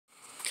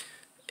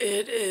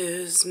It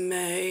is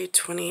May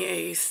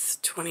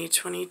 28th,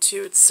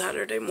 2022. It's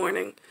Saturday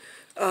morning.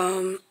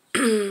 I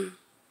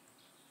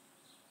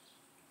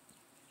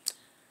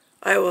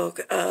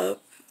woke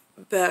up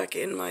back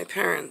in my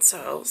parents'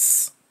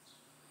 house,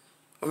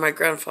 or my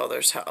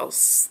grandfather's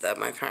house, that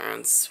my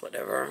parents,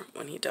 whatever,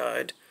 when he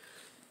died,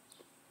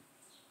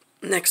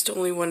 next to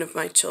only one of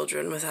my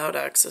children without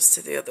access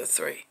to the other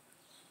three.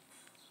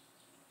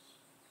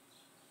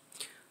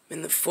 I'm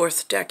in the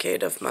fourth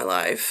decade of my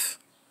life.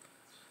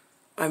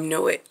 I'm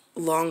no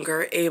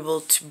longer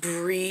able to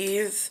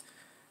breathe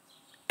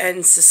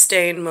and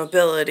sustain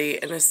mobility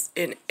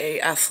in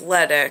a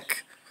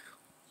athletic,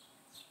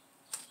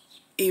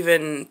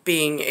 even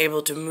being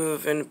able to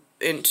move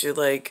into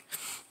like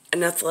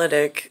an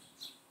athletic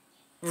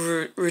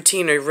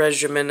routine or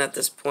regimen at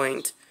this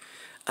point,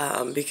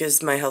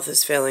 because my health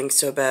is failing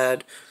so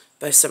bad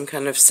by some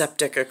kind of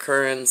septic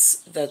occurrence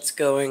that's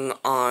going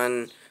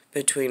on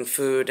between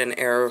food and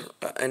air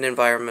and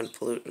environment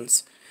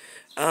pollutants.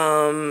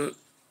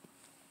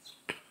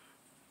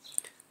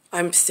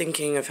 I'm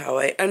thinking of how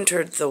I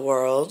entered the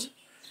world,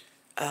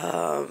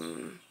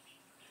 and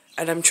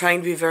I'm trying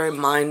to be very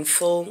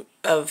mindful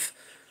of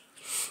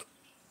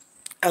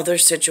other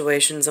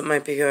situations that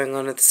might be going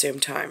on at the same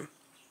time.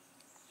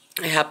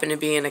 I happen to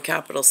be in a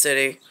capital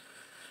city,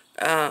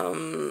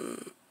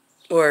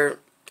 or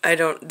they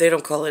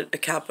don't call it a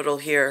capital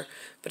here,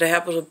 but I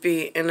happen to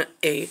be in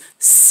a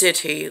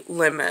city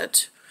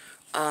limit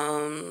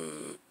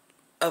of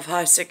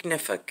high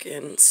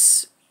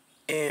significance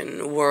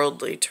in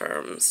worldly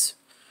terms,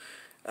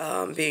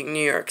 being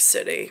New York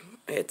City.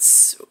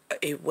 It's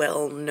a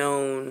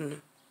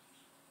well-known,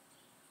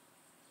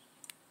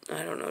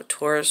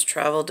 tourist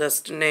travel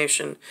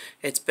destination.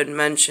 It's been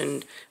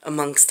mentioned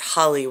amongst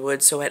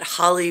Hollywood. So at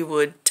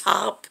Hollywood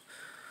top,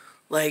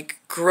 like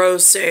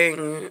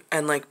grossing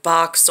and like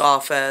box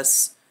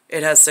office,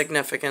 it has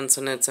significance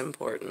and it's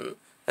important.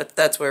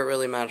 That's where it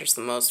really matters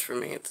the most for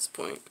me at this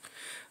point.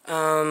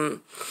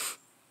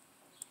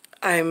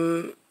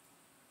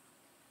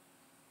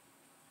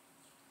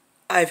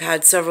 I've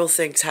had several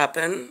things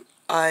happen.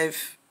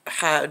 I've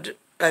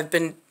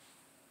been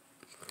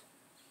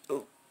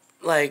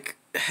like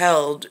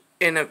held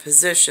in a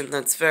position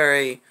that's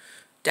very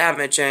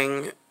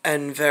damaging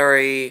and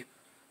very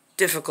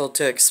difficult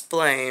to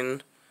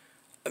explain,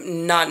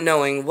 not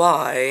knowing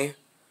why,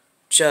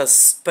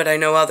 but I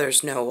know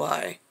others know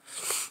why.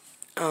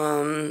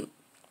 I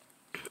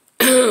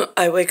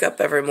wake up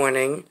every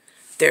morning,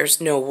 there's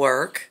no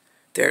work,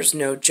 there's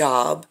no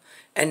job,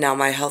 and now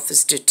my health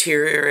is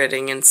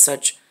deteriorating in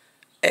such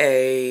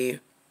a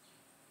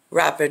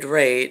rapid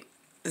rate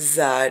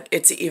that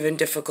it's even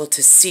difficult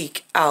to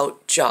seek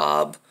out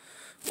job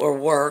or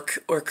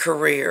work or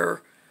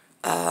career.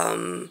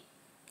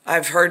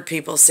 I've heard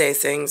people say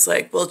things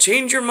like, well,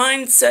 change your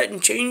mindset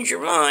and change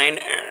your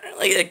mind.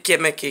 Like that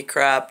gimmicky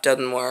crap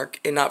doesn't work,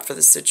 and not for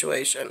the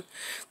situation.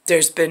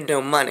 There's been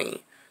no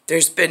money.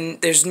 There's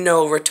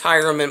no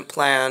retirement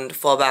plan to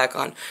fall back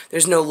on.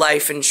 There's no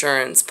life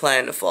insurance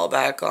plan to fall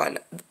back on.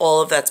 All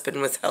of that's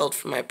been withheld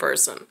from my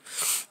person.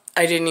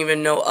 I didn't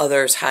even know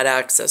others had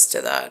access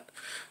to that.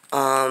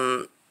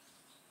 I'm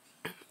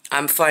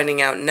finding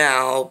out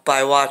now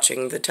by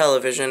watching the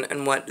television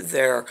and what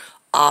their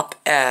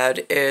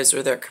op-ed is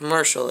or their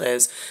commercial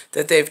is,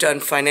 that they've done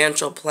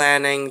financial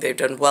planning, they've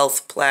done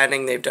wealth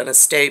planning, they've done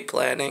estate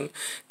planning,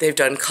 they've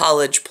done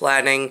college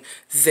planning,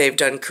 they've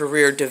done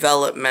career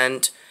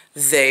development,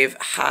 they've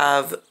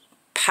have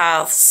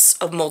paths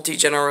of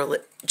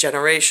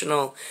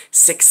multi-generational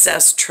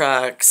success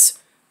tracks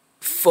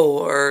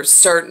for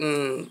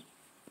certain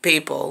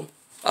people.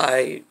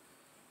 I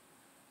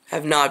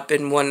have not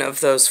been one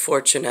of those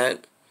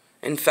fortunate.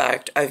 In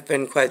fact, I've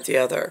been quite the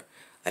other.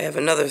 I have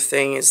another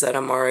thing is that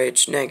I'm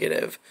Rh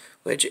negative,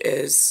 which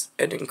is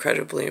an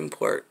incredibly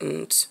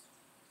important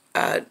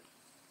at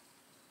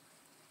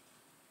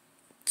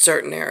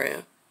certain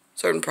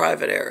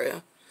private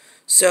area.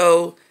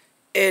 So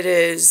it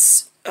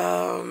is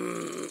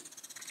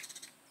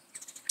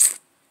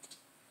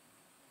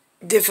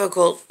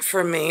difficult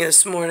for me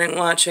this morning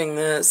watching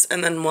this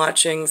and then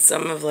watching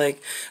some of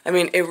it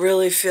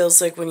really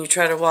feels like when you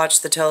try to watch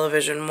the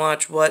television,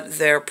 watch what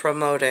they're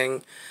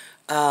promoting,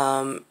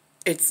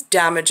 it's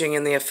damaging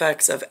in the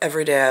effects of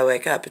every day I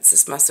wake up, it's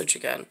this message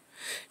again.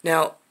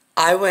 Now,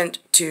 I went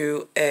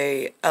to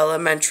a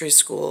elementary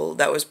school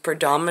that was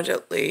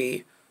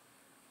predominantly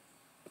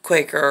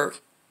Quaker,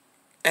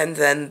 and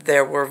then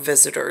there were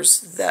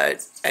visitors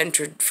that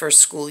entered for a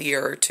school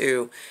year or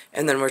two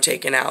and then were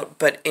taken out,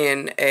 but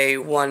in a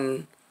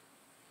one,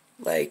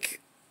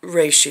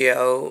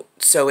 ratio,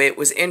 so it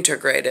was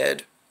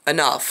integrated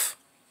enough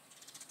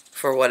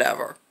for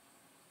whatever.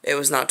 It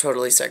was not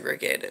totally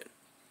segregated.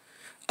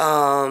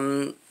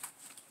 And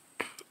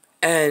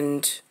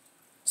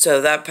so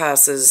that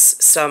passes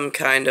some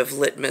kind of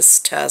litmus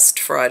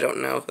test for I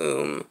don't know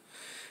whom.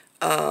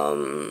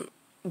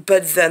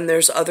 But then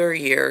there's other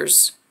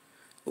years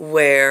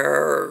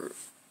where,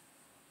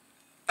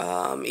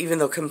 even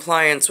though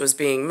compliance was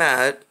being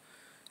met,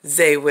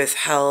 they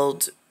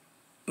withheld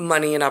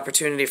money and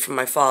opportunity from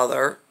my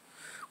father,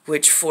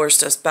 which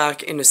forced us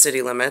back into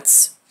city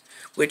limits,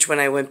 which when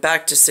I went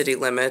back to city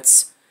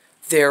limits,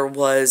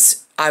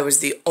 I was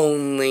the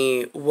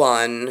only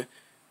one,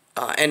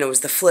 and it was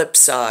the flip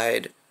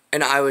side,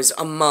 and I was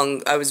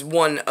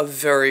one of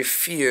very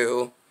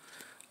few,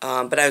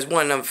 but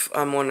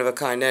I'm one of a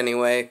kind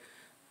anyway,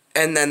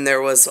 and then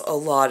there was a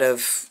lot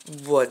of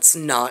what's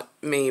not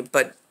me,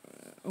 but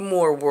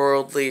more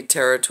worldly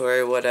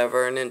territory,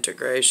 whatever, and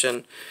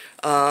integration,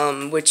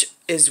 which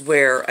is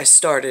where I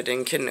started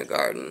in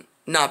kindergarten.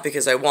 Not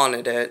because I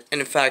wanted it.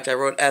 And in fact, I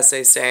wrote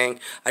essays saying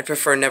I'd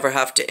prefer never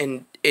have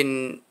to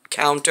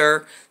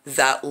encounter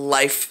that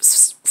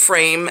life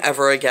frame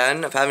ever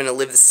again of having to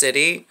live the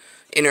city,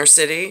 inner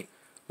city,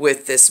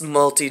 with this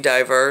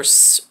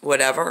multi-diverse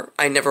whatever.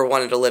 I never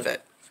wanted to live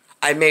it.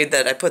 I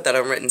put that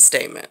on written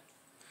statement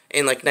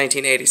in like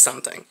 1980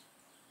 something.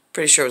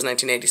 Pretty sure it was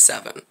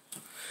 1987.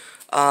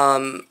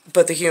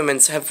 But the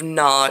humans have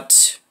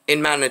not,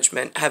 in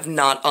management, have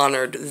not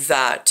honored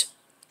that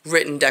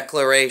written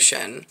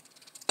declaration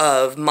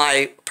of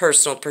my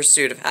personal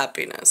pursuit of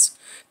happiness.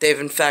 They've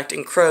in fact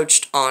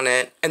encroached on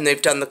it, and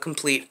they've done the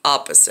complete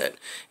opposite.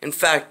 In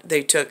fact,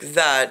 they took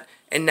that,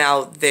 and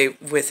now they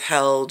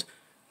withheld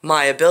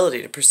my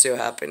ability to pursue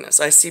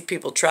happiness. I see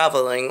people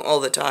traveling all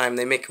the time.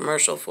 They make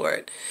commercial for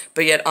it,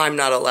 but yet I'm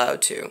not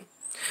allowed to.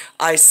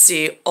 I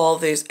see all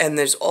these, and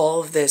there's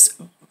all of this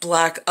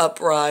black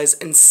uprise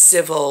and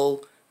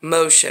civil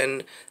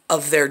motion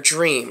of their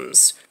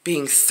dreams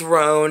being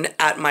thrown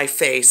at my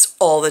face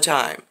all the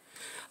time.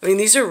 I mean,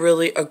 these are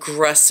really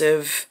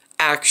aggressive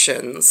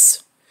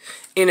actions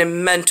in a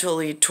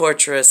mentally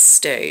torturous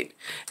state.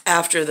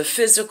 After the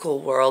physical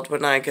world,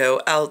 when I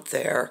go out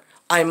there,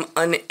 I'm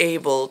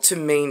unable to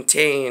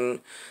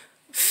maintain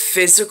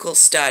physical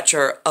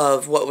stature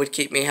of what would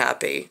keep me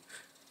happy,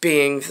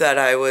 being that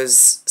I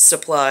was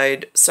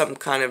supplied some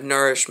kind of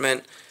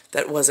nourishment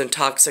that wasn't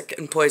toxic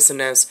and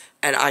poisonous,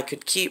 and I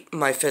could keep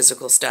my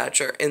physical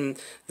stature in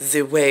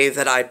the way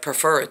that I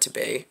prefer it to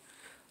be,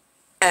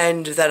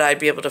 and that I'd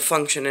be able to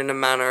function in a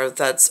manner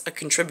that's a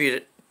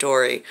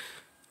contributory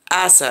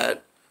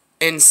asset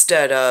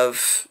instead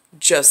of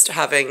just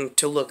having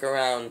to look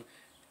around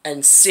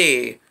and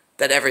see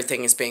that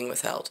everything is being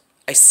withheld.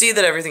 I see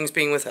that everything's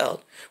being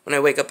withheld when I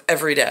wake up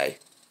every day.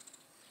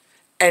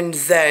 And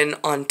then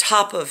on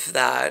top of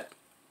that,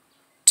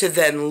 to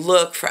then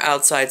look for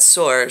outside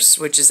source,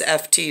 which is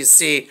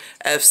FTC,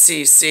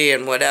 FCC,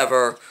 and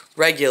whatever,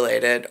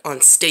 regulated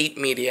on state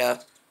media.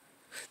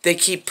 They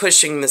keep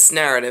pushing this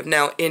narrative.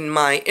 Now, in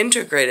my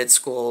integrated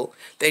school,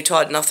 they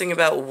taught nothing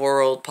about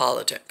world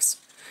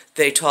politics.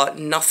 They taught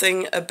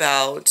nothing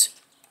about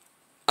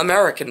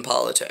American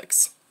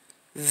politics.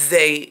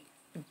 They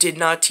did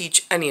not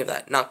teach any of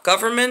that. Not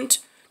government,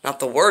 not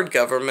the word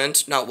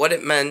government, not what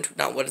it meant,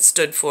 not what it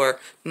stood for,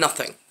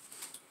 nothing.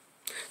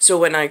 So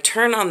when I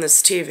turn on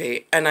this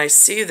TV and I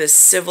see this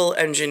civil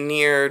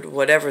engineered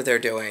whatever they're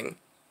doing,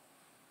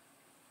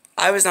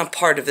 I was not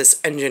part of this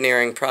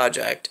engineering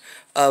project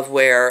of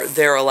where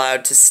they're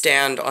allowed to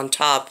stand on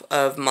top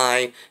of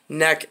my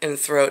neck and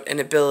throat and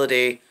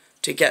ability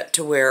to get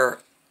to where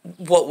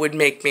what would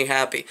make me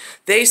happy.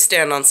 They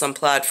stand on some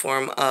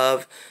platform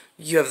of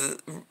you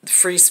have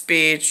free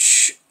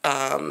speech,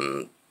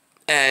 and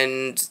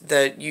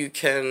that you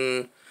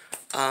can,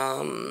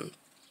 and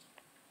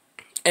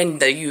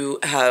that you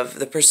have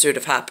the pursuit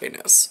of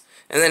happiness.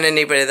 And then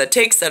anybody that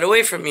takes that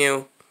away from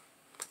you,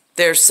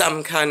 there's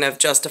some kind of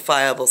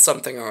justifiable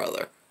something or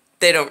other.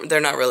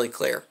 They're not really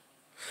clear.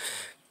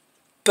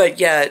 But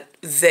yet,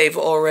 they've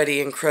already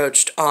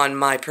encroached on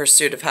my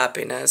pursuit of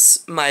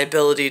happiness, my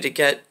ability to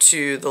get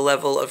to the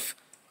level of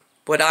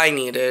what I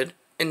needed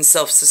in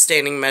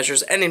self-sustaining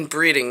measures and in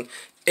breeding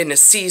in a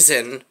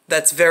season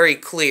that's very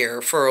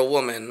clear for a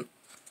woman.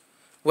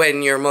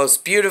 When you're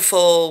most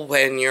beautiful,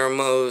 when you're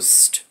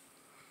most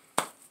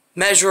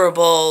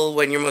measurable,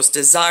 when you're most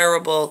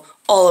desirable,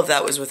 all of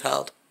that was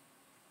withheld.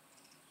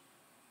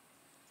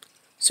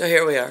 So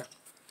here we are.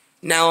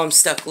 Now I'm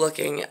stuck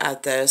looking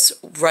at this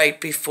right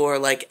before,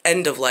 like,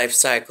 end of life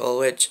cycle,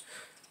 which,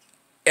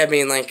 I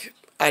mean, like,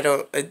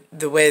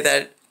 the way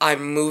that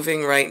I'm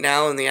moving right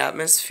now in the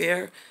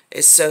atmosphere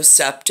is so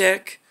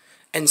septic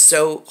and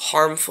so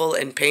harmful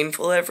and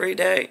painful every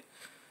day.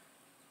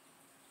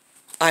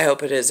 I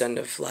hope it is end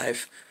of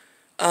life.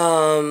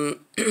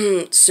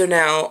 So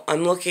now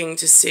I'm looking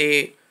to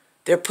see,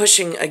 they're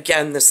pushing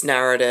again this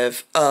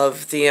narrative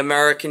of the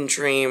American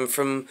dream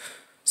from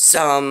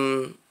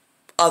some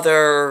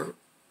other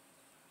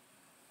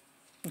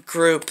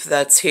group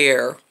that's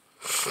here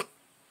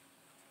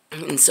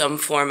in some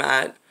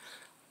format.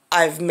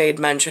 I've made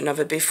mention of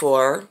it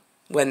before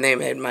when they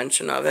made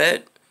mention of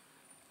it,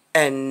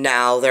 and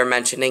now they're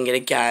mentioning it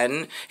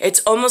again.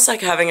 It's almost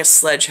like having a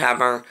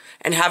sledgehammer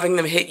and having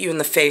them hit you in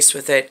the face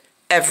with it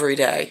every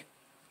day.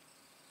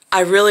 I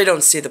really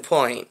don't see the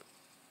point.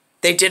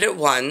 They did it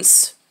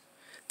once.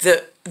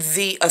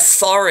 The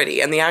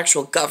authority and the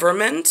actual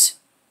government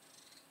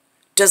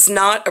does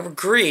not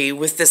agree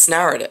with this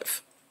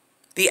narrative.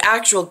 The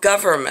actual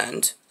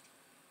government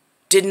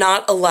did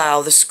not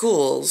allow the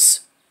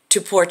schools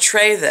to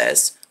portray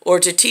this or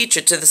to teach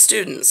it to the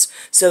students.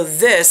 So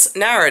this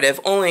narrative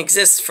only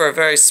exists for a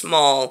very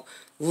small,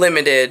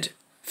 limited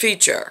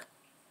feature,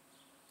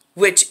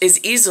 which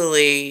is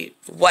easily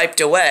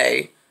wiped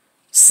away,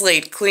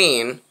 slate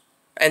clean,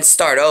 and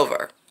start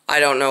over. I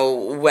don't know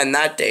when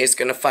that day is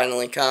going to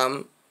finally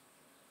come,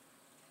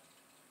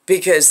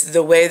 because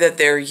the way that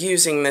they're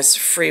using this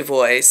free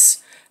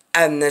voice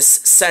and this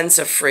sense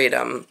of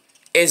freedom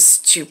is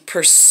to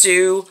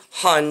pursue,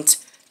 hunt,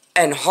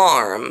 and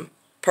harm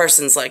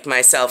persons like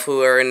myself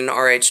who are in an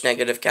Rh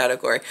negative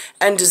category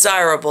and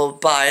desirable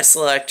by a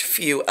select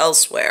few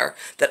elsewhere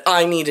that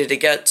I needed to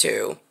get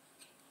to,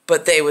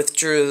 but they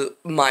withdrew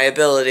my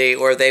ability,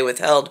 or they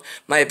withheld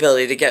my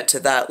ability to get to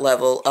that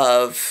level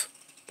of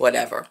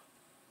whatever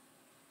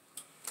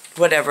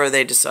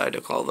they decide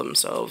to call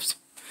themselves.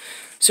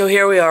 So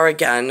here we are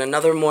again,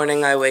 another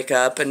morning I wake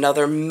up,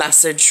 another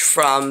message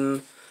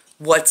from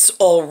what's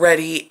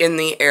already in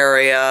the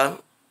area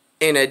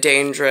in a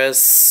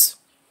dangerous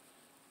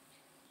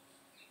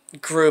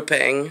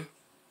grouping,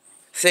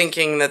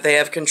 thinking that they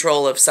have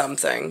control of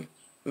something.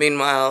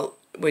 Meanwhile,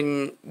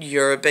 when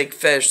you're a big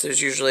fish,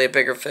 there's usually a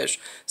bigger fish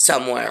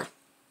somewhere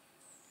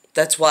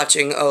that's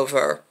watching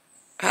over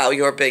how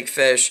your big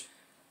fish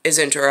is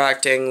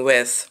interacting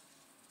with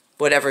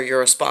whatever you're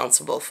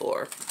responsible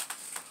for.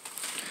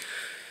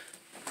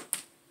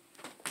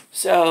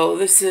 So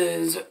this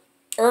is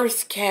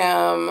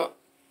EarthCam,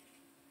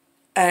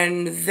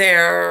 and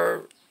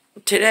they're,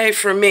 today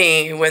for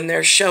me, when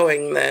they're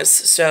showing this,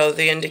 so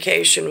the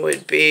indication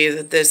would be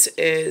that this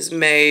is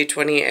May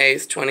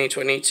 28th,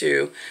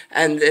 2022,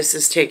 and this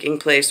is taking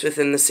place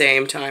within the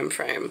same time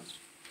frame.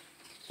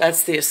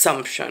 That's the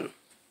assumption.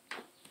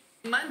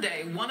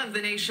 Monday, one of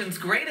the nation's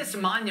greatest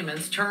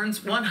monuments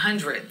turns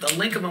 100. The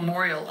Lincoln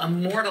Memorial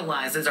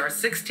immortalizes our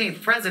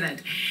 16th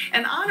president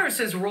and honors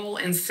his role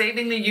in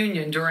saving the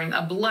Union during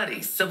a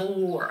bloody Civil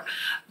War.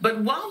 But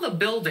while the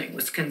building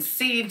was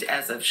conceived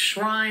as a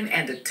shrine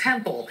and a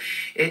temple,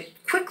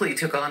 it quickly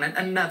took on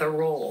another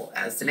role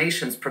as the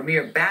nation's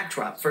premier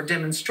backdrop for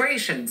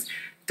demonstrations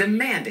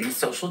demanding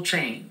social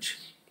change.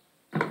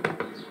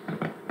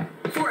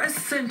 For a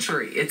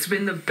century, it's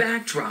been the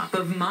backdrop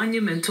of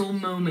monumental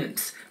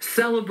moments,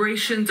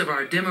 celebrations of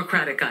our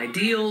democratic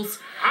ideals,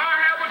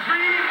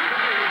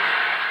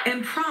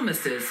 and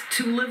promises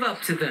to live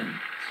up to them.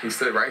 He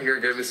stood right here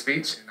and gave his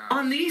speech.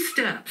 On these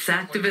steps,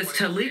 activist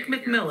Talik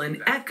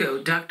McMillan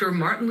echoed Dr.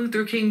 Martin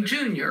Luther King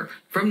Jr.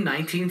 from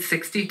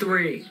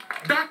 1963.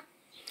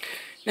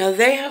 Now,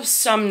 they have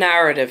some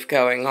narrative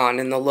going on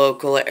in the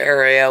local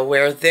area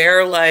where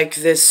they're like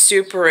this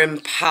super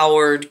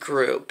empowered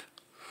group.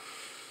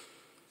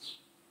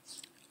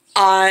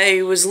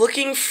 I was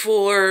looking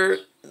for,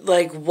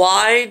 like,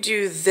 why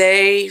do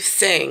they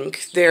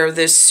think they're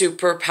this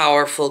super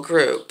powerful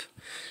group?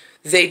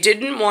 They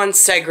didn't want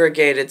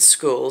segregated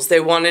schools. They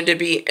wanted to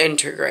be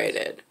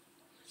integrated.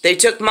 They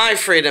took my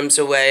freedoms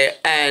away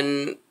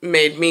and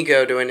made me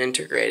go to an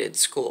integrated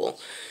school.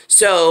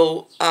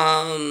 So,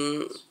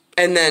 and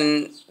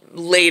then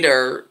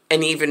later,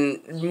 an even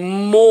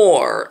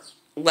more,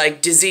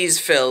 like,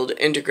 disease-filled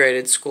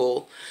integrated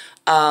school.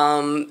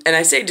 And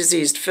I say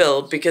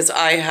disease-filled because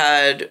I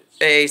had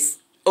a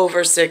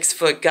over 6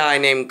 foot guy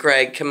named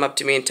Greg come up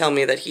to me and tell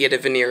me that he had a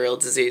venereal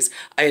disease.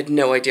 I had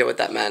no idea what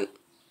that meant.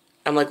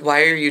 I'm like,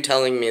 why are you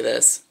telling me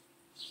this?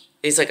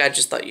 He's like, I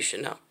just thought you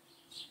should know.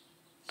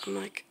 I'm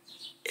like,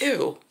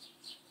 ew.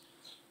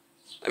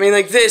 I mean,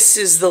 like, this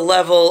is the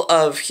level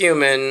of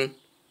human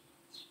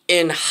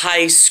in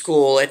high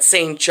school at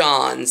St.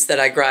 John's that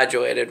I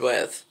graduated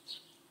with.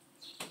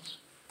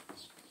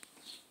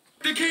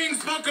 The king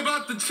spoke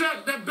about the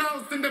check that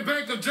bounced in the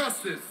Bank of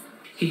Justice.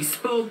 He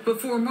spoke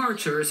before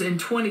marchers in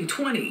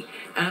 2020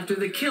 after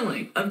the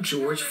killing of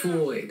George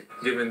Floyd.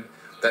 Given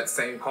that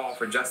same call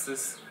for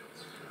justice,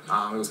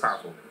 it was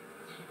powerful.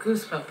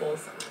 Goose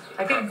pimples.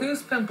 I get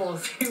goose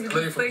pimples.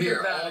 Living from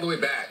here all the way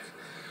back,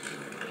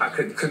 I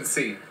couldn't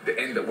see the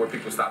end of where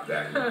people stopped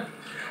at.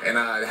 And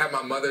I had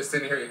my mother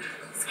sitting here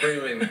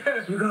screaming,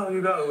 "You go,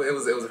 you go." It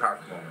was a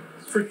powerful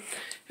moment.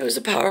 It was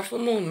a powerful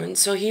moment.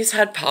 So he's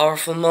had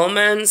powerful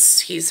moments.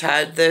 He's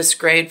had this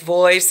great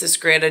voice, this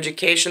great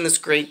education, this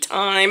great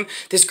time,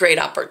 this great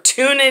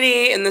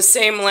opportunity in the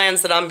same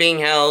lands that I'm being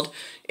held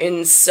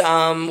in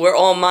some, where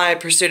all my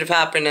pursuit of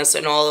happiness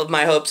and all of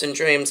my hopes and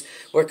dreams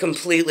were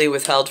completely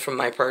withheld from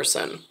my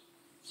person.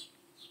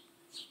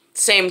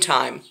 Same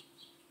time.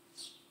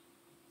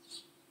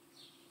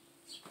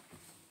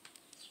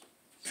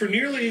 For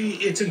nearly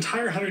its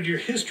entire 100-year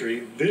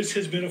history, this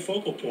has been a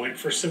focal point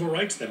for civil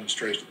rights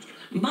demonstrations.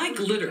 Mike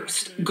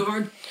Litterst,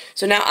 guard.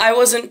 So now I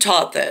wasn't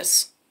taught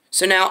this.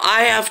 So now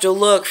I have to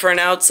look for an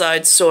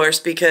outside source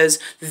because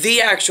the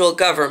actual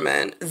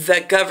government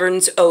that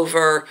governs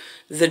over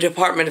the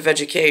Department of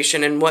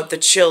Education and what the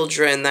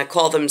children that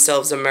call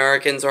themselves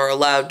Americans are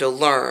allowed to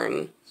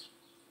learn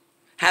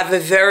have a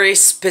very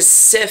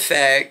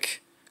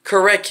specific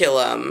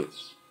curriculum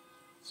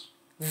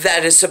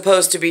that is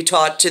supposed to be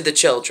taught to the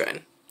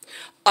children.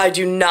 I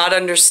do not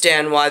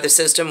understand why the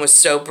system was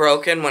so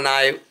broken when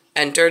I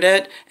entered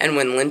it and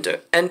when Linda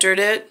entered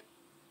it,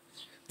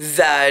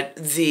 that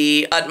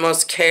the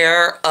utmost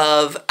care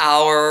of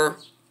our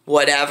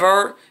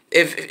whatever,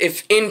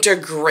 if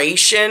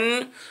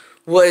integration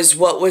was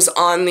what was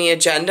on the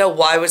agenda,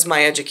 why was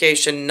my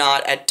education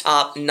not at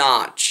top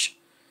notch?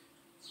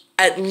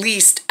 At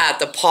least at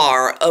the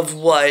par of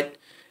what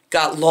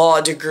got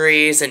law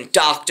degrees and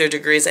doctor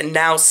degrees and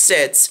now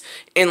sits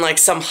in like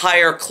some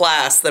higher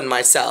class than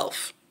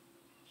myself.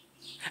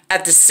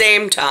 At the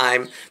same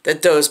time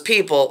that those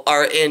people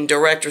are in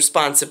direct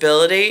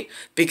responsibility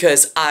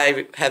because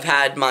I have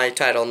had my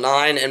Title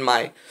IX and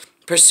my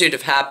pursuit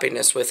of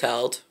happiness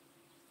withheld,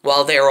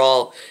 while they're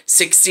all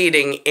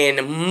succeeding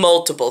in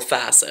multiple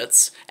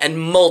facets and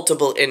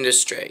multiple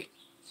industry.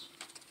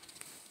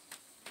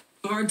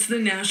 Guards the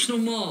National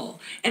Mall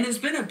and has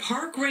been a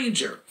park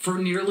ranger for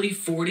nearly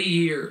 40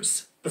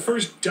 years. The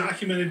first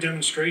documented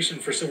demonstration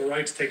for civil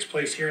rights takes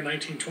place here in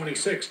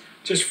 1926,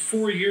 just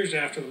 4 years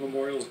after the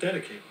memorial is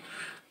dedicated.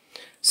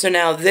 So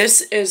now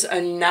this is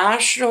a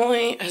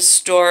nationally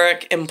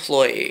historic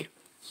employee.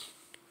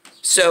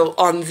 So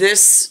on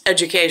this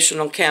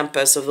educational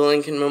campus of the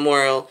Lincoln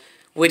Memorial,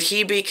 would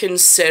he be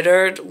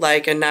considered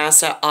like a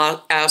NASA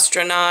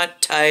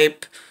astronaut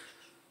type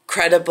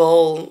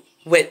credible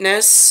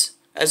witness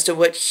as to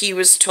what he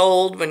was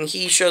told when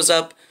he shows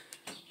up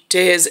to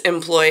his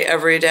employ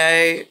every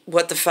day,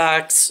 what the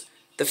facts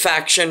the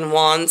faction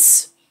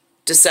wants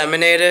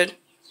disseminated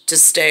to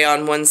stay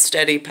on one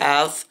steady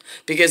path?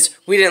 Because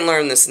we didn't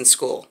learn this in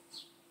school.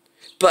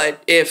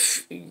 But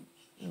if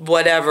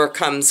whatever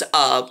comes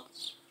up,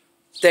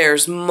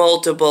 there's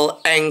multiple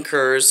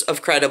anchors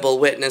of credible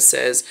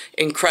witnesses,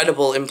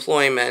 incredible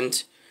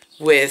employment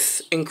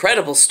with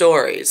incredible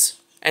stories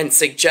and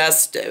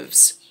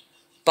suggestives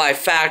by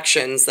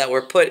factions that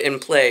were put in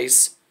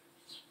place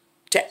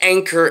to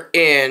anchor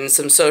in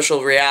some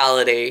social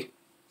reality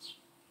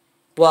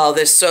while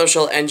this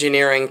social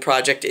engineering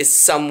project is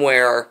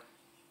somewhere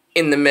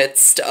in the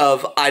midst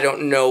of I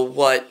don't know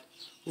what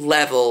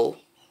level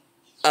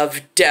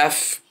of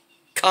deaf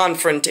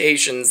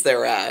confrontations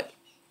they're at.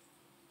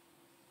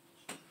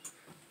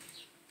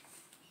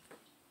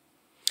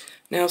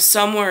 Now,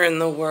 somewhere in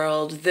the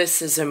world,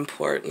 this is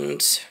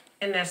important.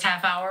 In this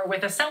half hour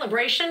with a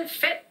celebration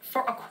fit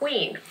for a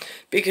queen.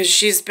 Because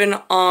she's been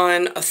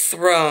on a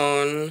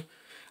throne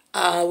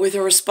with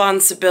a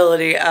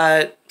responsibility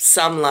at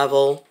some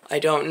level. I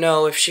don't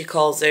know if she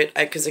calls it,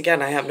 because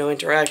again, I have no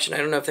interaction. I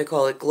don't know if they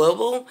call it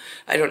global.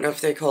 I don't know if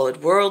they call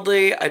it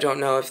worldly. I don't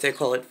know if they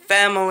call it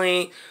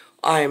family.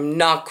 I'm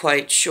not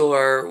quite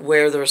sure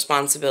where the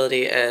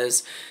responsibility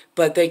is.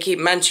 But they keep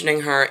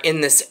mentioning her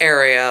in this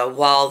area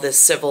while this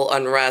civil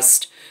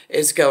unrest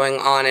is going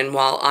on and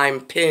while I'm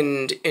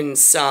pinned in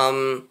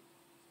some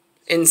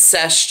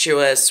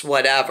incestuous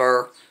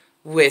whatever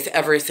with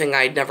everything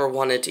I'd never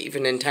wanted to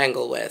even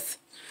entangle with.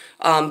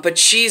 But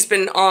she's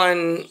been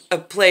on a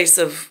place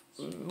of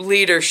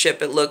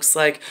leadership, it looks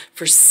like,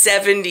 for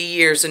 70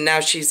 years, and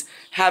now she's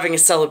having a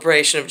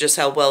celebration of just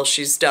how well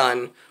she's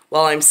done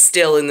while I'm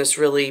still in this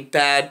really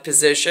bad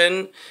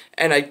position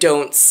and I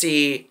don't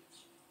see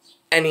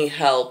any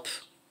help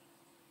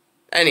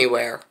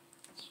anywhere.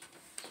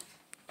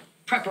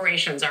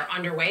 Preparations are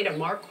underway to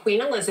mark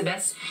Queen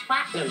Elizabeth's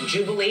Platinum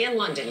Jubilee in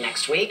London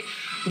next week.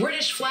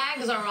 British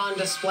flags are on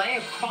display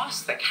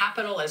across the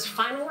capital as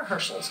final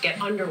rehearsals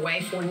get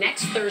underway for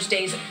next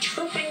Thursday's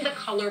Trooping the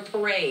Colour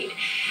Parade.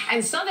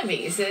 And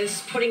Sotheby's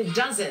is putting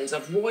dozens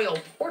of royal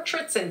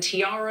portraits and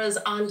tiaras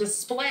on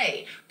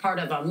display, part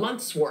of a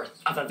month's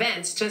worth of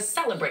events to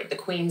celebrate the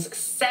Queen's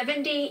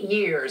 70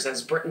 years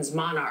as Britain's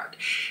monarch.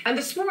 And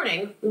this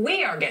morning,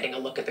 we are getting a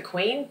look at the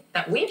Queen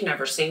that we've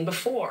never seen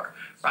before.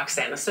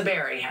 Roxana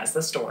Saberi has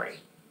the story.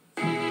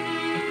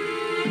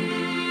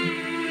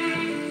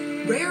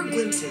 Rare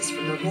glimpses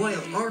from the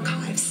royal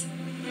archives.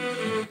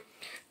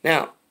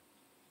 Now,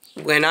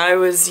 when I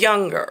was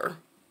younger,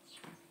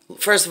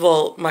 first of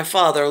all, my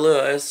father,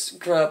 Louis,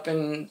 grew up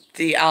in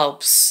the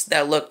Alps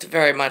that looked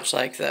very much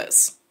like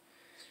this.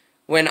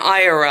 When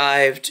I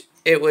arrived,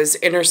 it was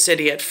inner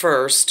city at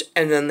first,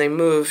 and then they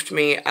moved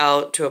me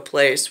out to a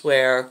place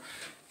where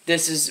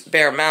this is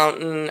Bear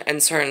Mountain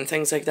and certain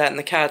things like that in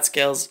the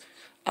Catskills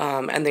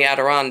and the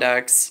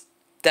Adirondacks.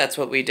 That's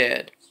what we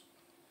did.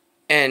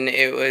 And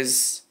it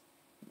was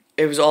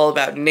all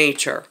about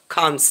nature,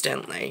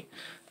 constantly.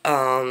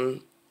 Balmoral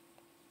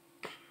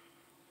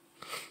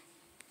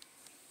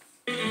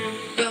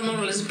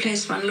is a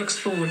place one looks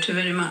forward to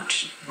very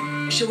much.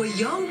 Show a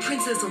young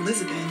Princess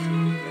Elizabeth.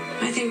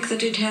 I think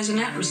that it has an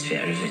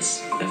atmosphere of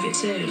its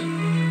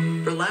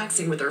own.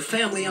 Relaxing with her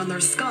family on their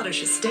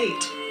Scottish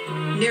estate.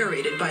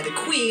 Narrated by the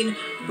Queen,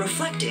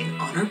 reflecting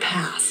on her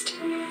past.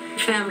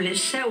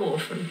 Families so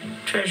often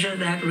treasure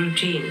their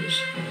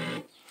routines.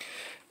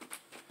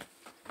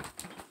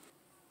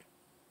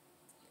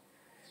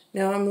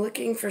 Now I'm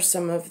looking for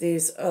some of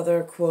these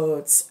other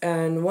quotes,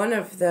 and one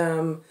of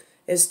them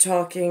is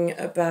talking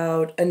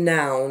about a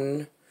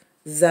noun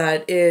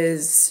that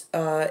is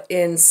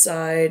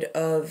inside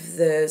of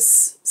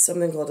this,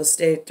 something called a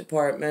State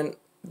Department,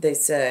 they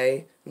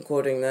say, I'm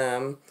quoting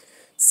them,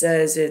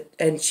 says it,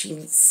 and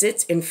she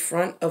sits in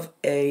front of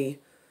a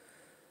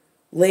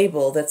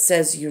label that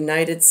says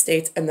United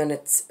States, and then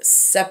it's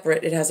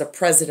separate, it has a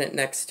president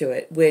next to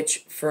it,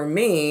 which for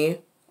me,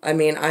 I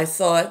mean, I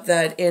thought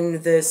that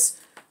in this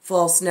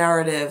false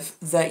narrative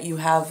that you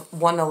have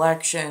one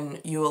election,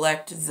 you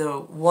elect the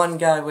one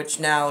guy, which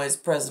now is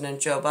President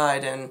Joe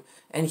Biden,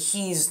 and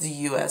he's the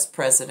U.S.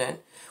 president.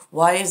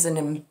 Why is an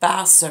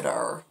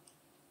ambassador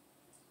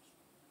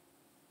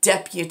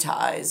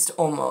deputized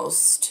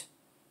almost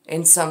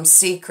in some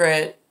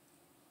secret,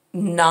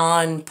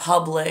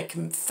 non-public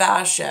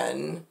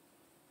fashion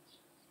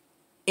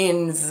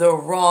in the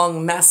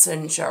wrong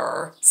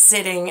messenger,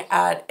 sitting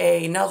at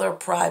another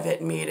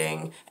private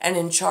meeting and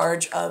in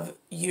charge of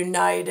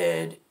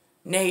United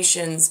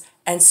Nations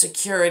and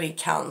Security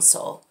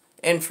Council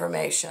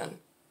information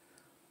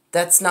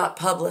that's not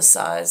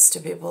publicized to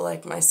people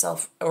like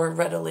myself or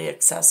readily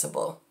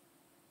accessible?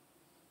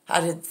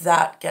 How did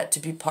that get to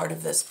be part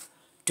of this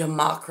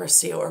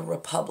democracy or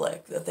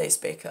republic that they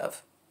speak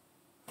of?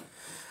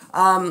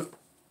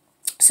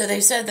 So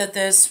they said that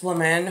this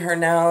woman, her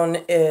noun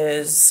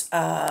is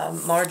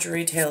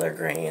Marjorie Taylor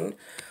Greene,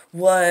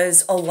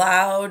 was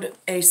allowed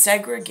a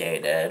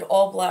segregated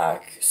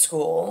all-black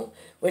school,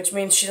 which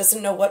means she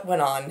doesn't know what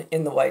went on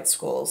in the white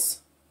schools.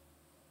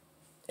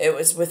 It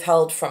was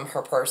withheld from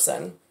her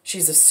person.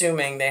 She's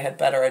assuming they had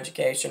better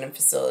education and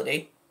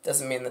facility.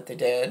 Doesn't mean that they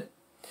did.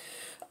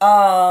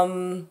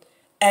 And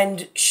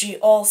she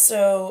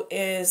also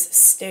is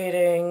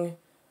stating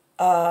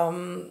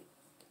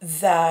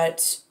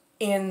that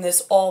in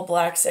this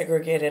all-black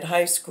segregated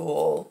high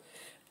school,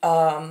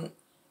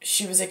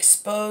 she was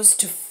exposed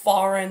to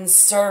foreign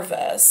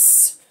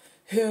service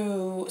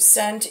who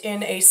sent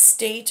in a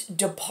State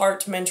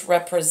Department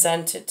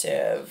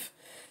representative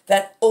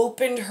that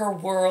opened her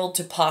world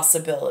to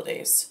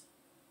possibilities.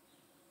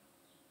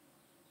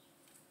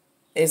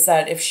 Is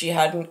that if she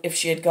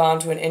had gone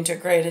to an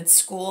integrated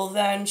school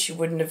then, she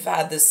wouldn't have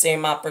had the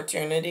same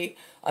opportunity?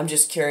 I'm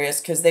just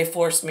curious, because they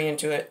forced me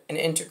into an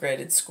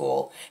integrated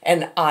school,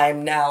 and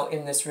I'm now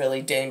in this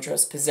really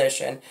dangerous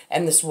position,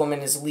 and this woman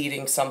is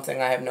leading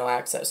something I have no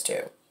access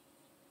to,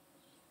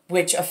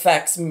 which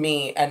affects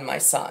me and my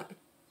son.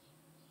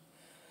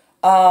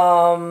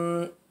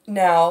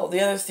 Now,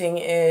 the other thing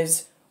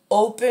is,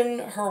 open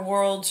her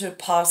world to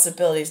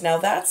possibilities. Now,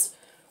 that's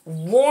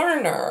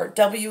Warner,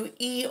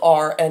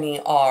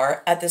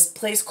 Werner, at this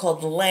place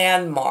called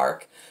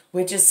Landmark,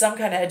 which is some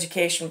kind of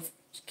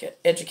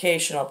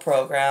educational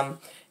program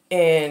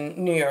in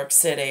New York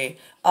City.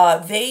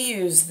 They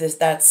use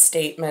that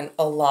statement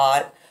a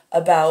lot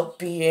about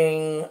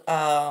being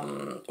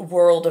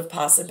world of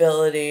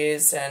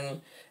possibilities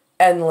and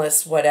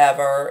endless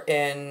whatever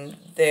in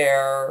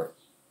their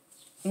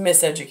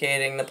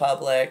miseducating the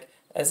public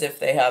as if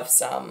they have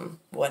some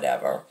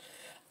whatever.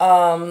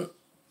 And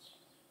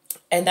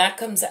that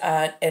comes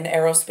at an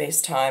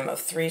aerospace time of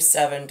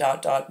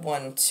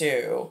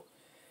 37:12.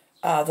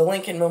 The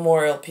Lincoln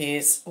Memorial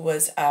piece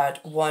was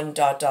at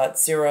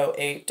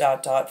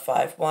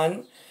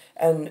 1:08:51,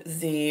 and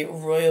the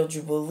Royal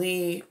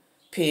Jubilee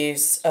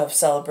piece of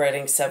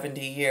celebrating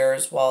 70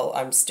 years while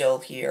I'm still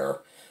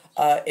here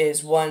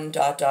is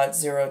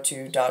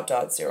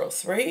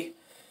 1:02:03.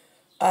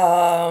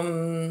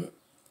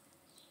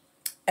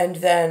 And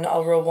then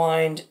I'll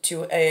rewind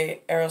to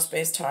a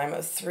aerospace time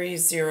of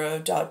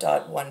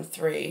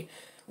 30:13,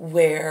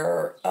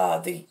 where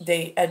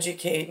they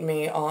educate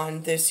me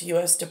on this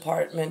U.S.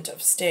 Department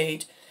of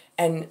State,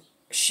 and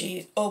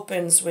she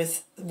opens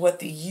with what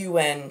the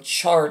UN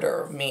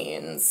Charter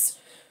means,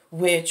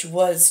 which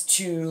was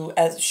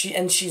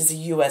she's a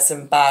U.S.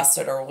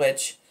 ambassador,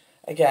 which,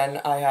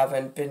 again, I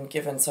haven't been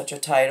given such a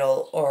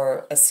title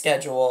or a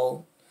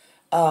schedule,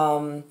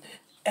 and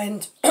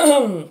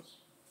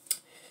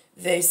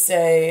they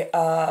say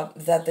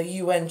that the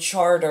UN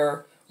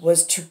Charter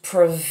was to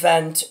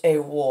prevent a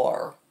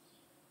war.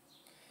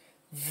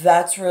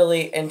 That's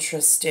really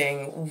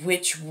interesting.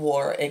 Which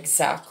war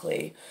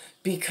exactly?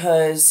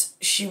 Because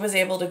she was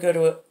able to go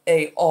to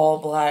a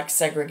all-black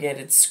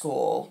segregated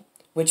school,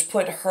 which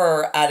put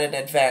her at an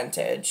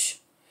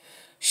advantage.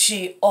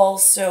 She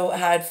also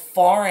had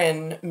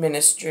foreign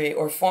ministry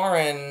or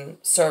foreign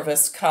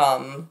service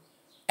come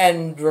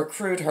and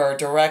recruit her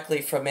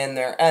directly from in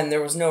there, and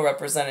there was no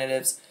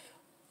representatives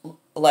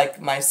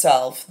like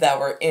myself that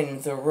were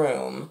in the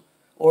room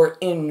or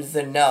in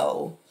the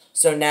know.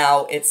 So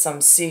now it's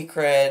some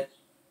secret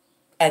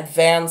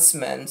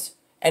advancement,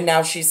 and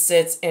now she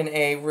sits in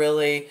a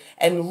really,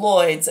 and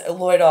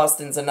Lloyd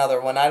Austin's another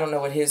one. I don't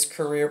know what his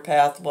career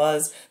path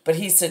was, but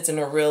he sits in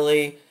a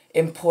really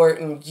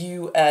important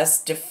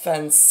U.S.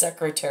 Defense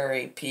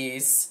Secretary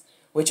piece,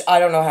 which I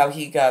don't know how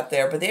he got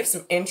there, but they have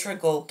some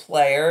integral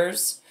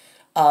players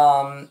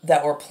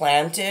that were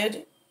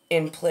planted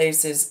in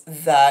places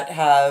that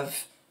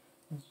have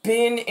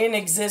been in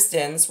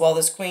existence while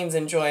this queen's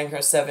enjoying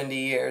her 70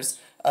 years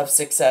of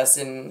success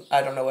in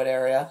I don't know what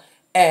area,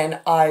 and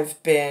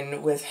I've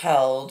been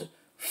withheld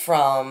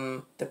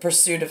from the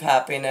pursuit of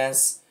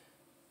happiness,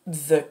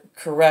 the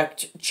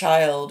correct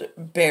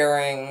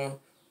child-bearing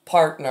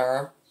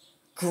partner,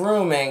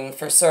 grooming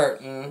for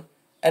certain,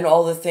 and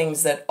all the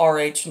things that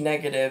Rh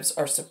negatives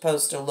are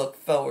supposed to look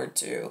forward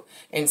to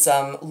in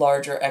some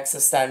larger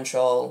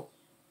existential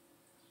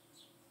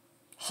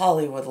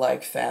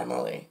Hollywood-like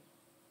family.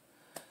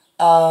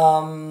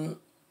 So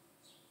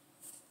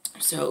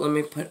let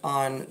me put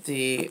on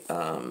the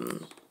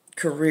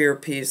career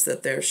piece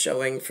that they're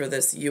showing for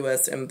this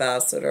U.S.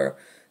 ambassador.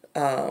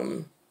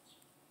 So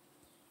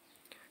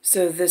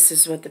this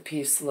is what the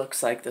piece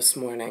looks like this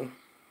morning.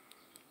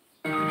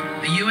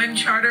 The UN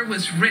Charter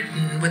was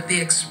written with the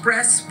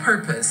express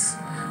purpose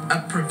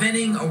of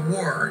preventing a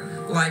war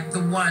like the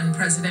one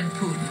President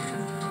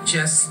Putin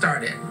just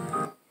started.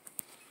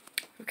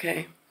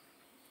 Okay.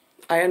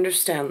 I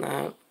understand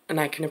that, and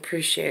I can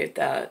appreciate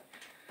that.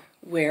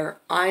 Where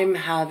I'm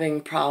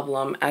having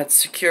problem at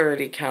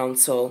Security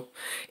Council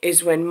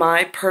is when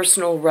my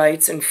personal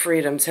rights and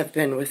freedoms have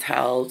been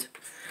withheld.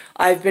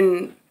 I've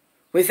been,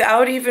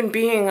 without even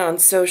being on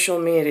social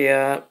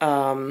media,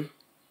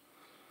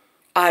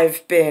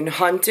 I've been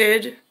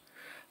hunted,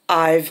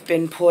 I've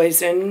been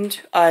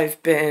poisoned, I've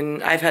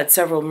had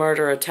several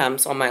murder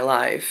attempts on my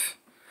life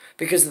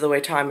because of the way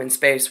time and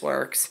space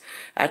works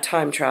at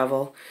time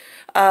travel.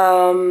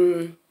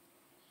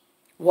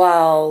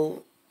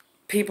 While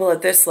people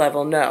at this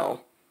level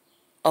know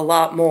a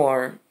lot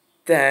more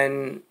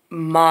than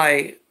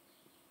my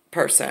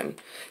person.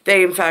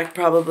 They, in fact,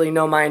 probably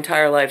know my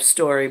entire life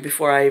story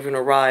before I even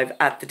arrive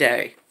at the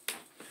day.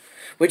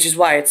 Which is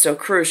why it's so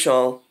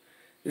crucial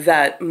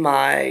that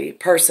my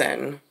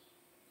person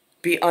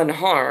be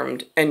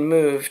unharmed and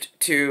moved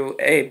to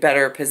a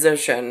better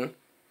position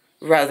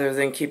rather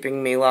than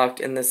keeping me locked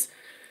in this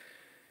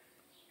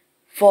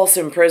false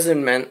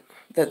imprisonment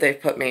that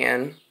they've put me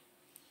in.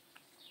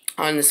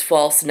 On this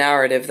false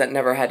narrative that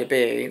never had to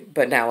be,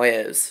 but now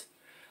is.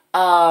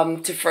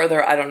 To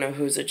further, I don't know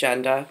whose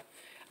agenda.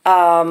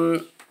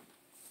 And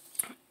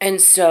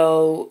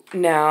so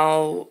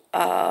now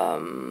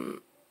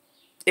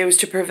it was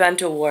to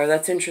prevent a war.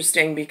 That's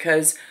interesting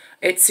because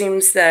it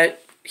seems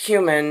that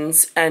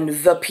humans and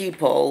the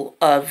people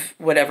of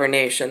whatever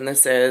nation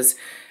this is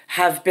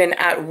have been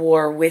at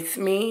war with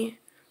me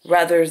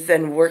rather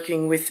than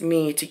working with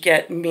me to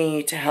get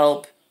me to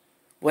help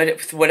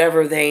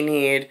whatever they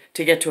need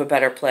to get to a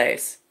better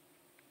place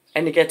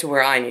and to get to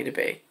where I need to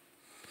be.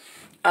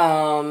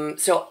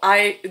 So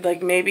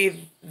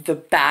maybe the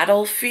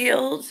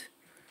battlefield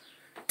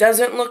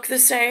doesn't look the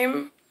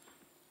same,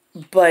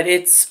 but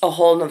it's a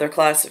whole nother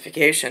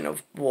classification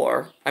of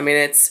war. I mean,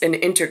 it's an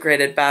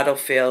integrated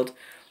battlefield,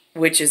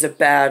 which is a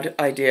bad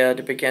idea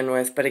to begin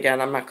with. But again,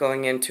 I'm not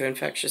going into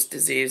infectious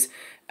disease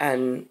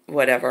and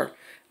whatever,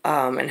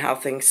 and how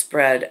things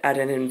spread at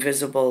an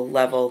invisible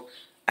level.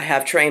 I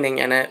have training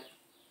in it.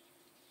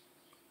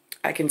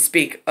 I can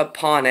speak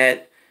upon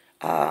it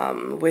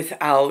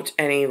without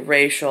any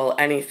racial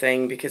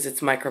anything because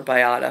it's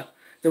microbiota.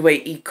 The way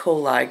E.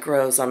 coli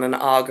grows on an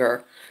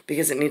agar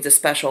because it needs a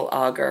special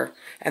agar,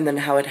 and then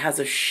how it has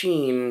a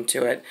sheen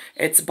to it.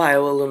 It's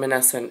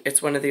bioluminescent.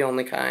 It's one of the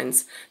only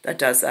kinds that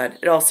does that.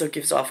 It also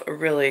gives off a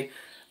really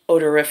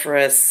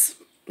odoriferous,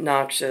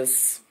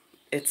 noxious,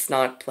 it's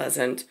not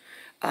pleasant.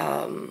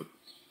 But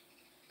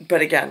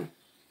again,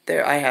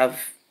 I have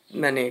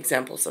many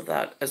examples of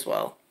that as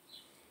well.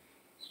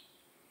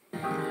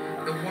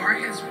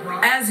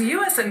 As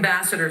U.S.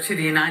 Ambassador to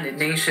the United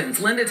Nations,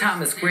 Linda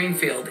Thomas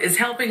Greenfield is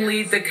helping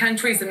lead the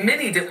country's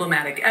many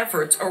diplomatic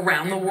efforts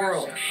around the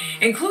world,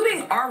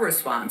 including our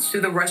response to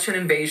the Russian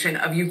invasion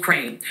of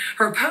Ukraine.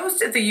 Her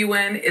post at the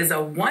UN is a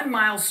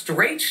 1-mile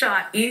straight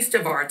shot east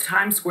of our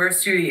Times Square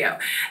studio.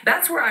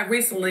 That's where I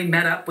recently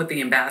met up with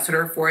the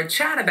ambassador for a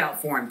chat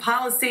about foreign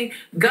policy,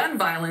 gun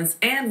violence,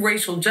 and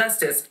racial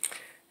justice.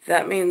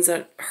 That means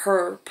that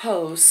her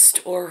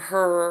post or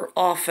her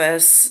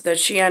office that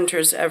she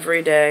enters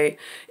every day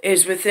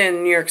is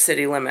within New York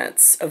City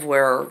limits of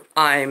where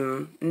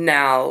I've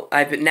now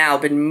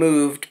been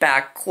moved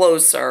back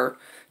closer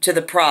to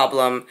the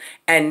problem,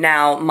 and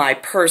now my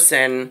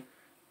person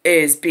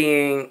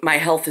my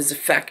health is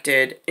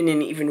affected in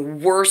an even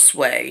worse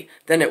way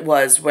than it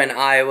was when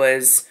I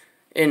was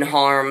in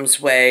harm's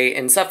way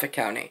in Suffolk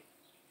County.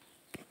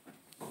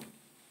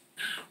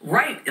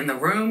 Right in the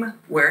room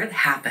where it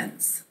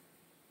happens.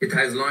 It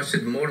has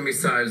launched more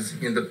missiles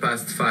in the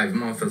past 5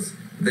 months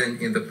than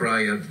in the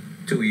prior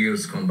 2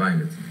 years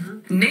combined.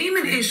 Name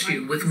an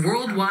issue with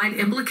worldwide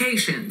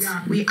implications.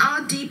 We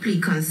are deeply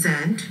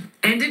concerned.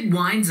 And it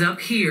winds up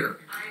here.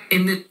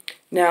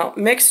 Now,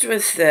 mixed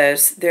with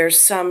this, there's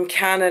some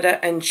Canada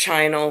and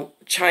China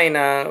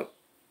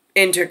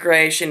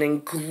integration in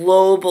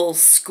global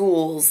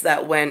schools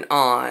that went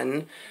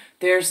on.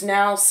 There's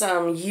now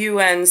some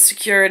UN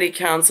Security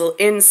Council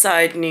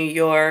inside New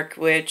York,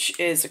 which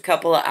is a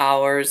couple of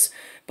hours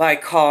by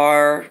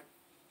car,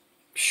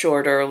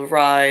 shorter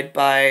ride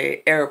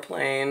by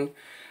airplane.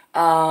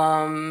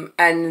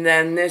 And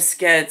then this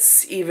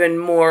gets even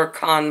more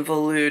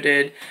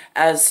convoluted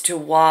as to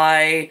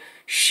why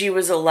she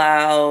was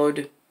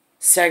allowed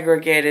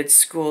segregated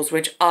schools,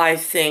 which I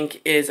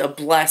think is a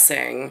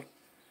blessing,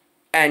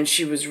 and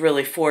she was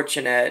really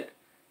fortunate.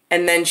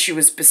 And then she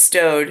was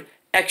bestowed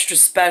extra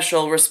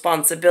special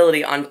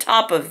responsibility on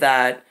top of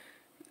that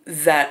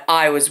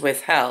I was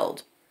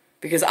withheld.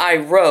 Because I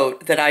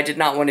wrote that I did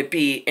not want to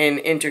be in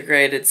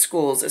integrated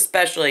schools,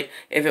 especially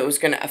if it was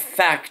going to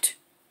affect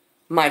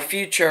my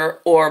future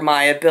or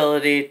my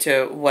ability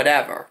to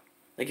whatever.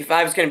 Like if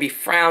I was going to be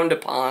frowned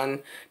upon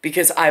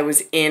because I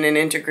was in an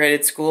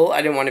integrated school,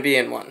 I didn't want to be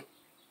in one.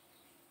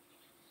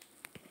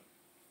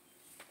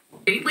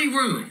 Stately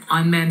room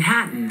on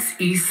Manhattan's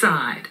East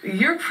Side.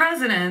 You're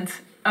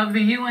president of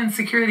the UN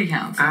Security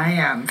Council. I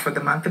am for the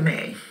month of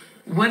May.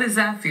 What does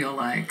that feel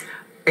like?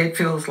 It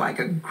feels like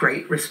a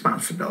great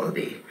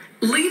responsibility.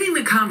 Leading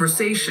the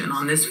conversation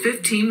on this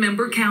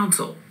 15-member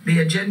council. The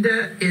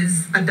agenda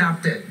is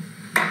adopted.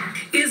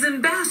 Is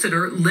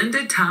Ambassador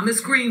Linda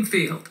Thomas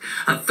Greenfield,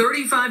 a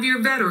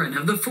 35-year veteran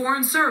of the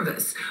Foreign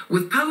Service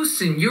with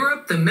posts in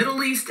Europe, the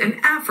Middle East,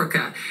 and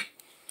Africa.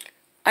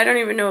 I don't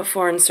even know what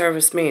Foreign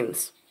Service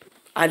means.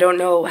 I don't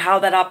know how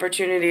that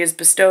opportunity is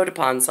bestowed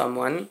upon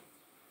someone.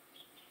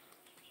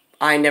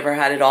 I never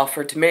had it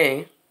offered to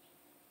me.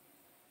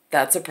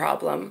 That's a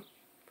problem.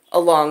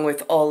 Along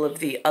with all of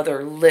the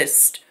other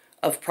list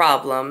of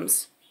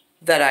problems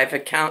that I've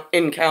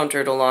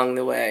encountered along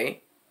the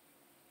way.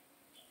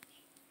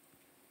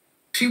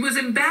 She was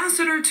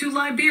ambassador to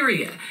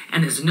Liberia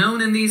and is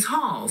known in these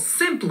halls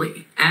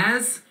simply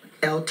as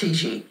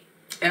LTG.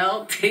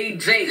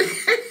 LTG.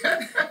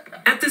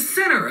 At the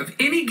center of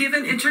any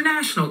given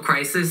international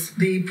crisis,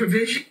 the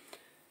provision.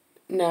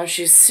 Now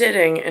she's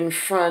sitting in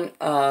front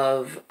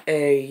of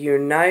a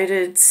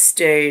United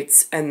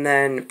States and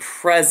then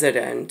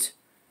president,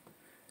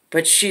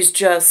 but she's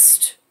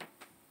just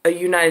a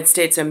United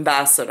States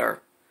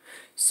ambassador.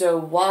 So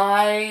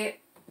why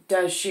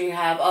does she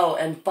have... Oh,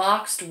 and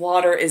boxed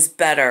water is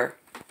better,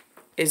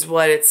 is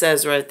what it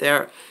says right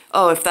there.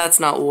 Oh, if that's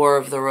not War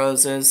of the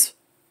Roses.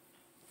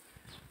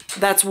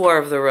 That's War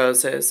of the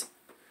Roses.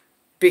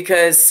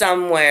 Because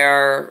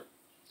somewhere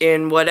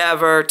in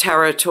whatever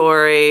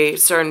territory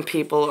certain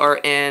people are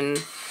in,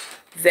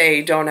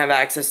 they don't have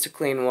access to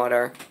clean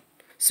water.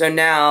 So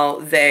now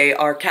they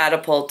are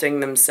catapulting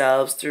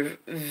themselves through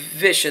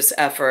vicious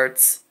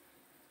efforts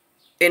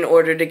in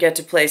order to get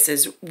to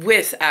places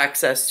with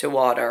access to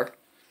water.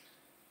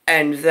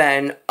 And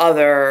then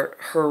other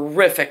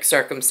horrific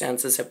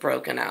circumstances have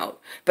broken out.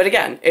 But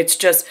again, it's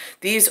just,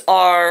 there's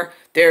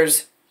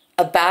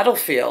a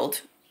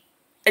battlefield,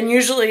 and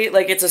usually,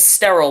 like, it's a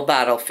sterile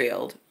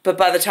battlefield. But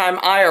by the time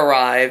I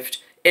arrived,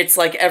 it's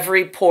like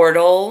every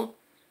portal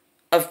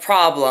of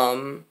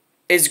problem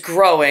is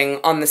growing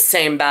on the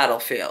same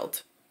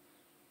battlefield.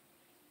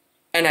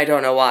 And I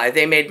don't know why.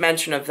 They made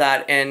mention of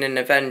that in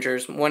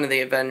one of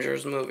the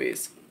Avengers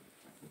movies.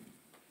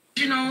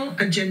 The original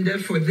agenda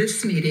for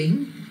this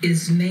meeting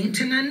is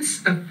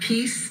maintenance of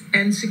peace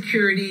and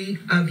security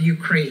of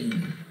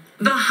Ukraine.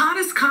 The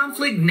hottest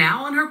conflict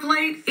now on her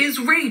plate is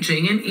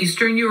raging in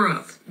Eastern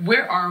Europe.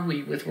 Where are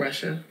we with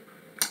Russia?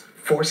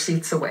 4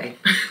 seats away.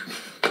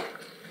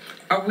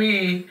 Are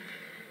we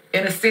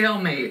in a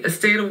stalemate, a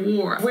state of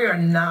war? We are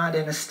not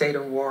in a state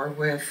of war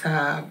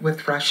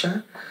with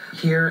Russia.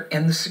 Here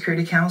in the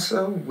Security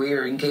Council, we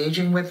are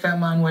engaging with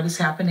them on what is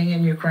happening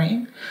in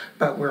Ukraine,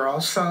 but we're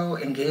also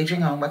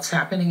engaging on what's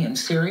happening in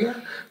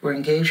Syria. We're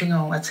engaging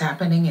on what's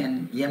happening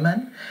in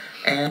Yemen.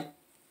 And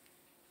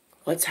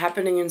what's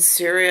happening in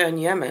Syria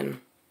and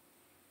Yemen?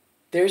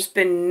 There's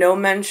been no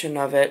mention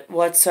of it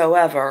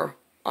whatsoever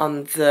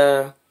on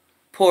the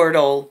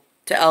portal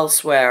to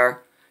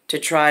elsewhere to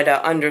try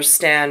to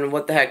understand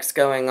what the heck's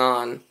going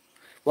on,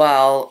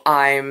 while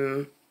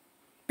I'm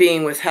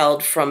being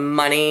withheld from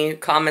money,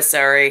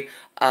 commissary,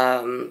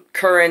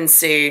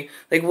 currency,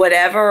 like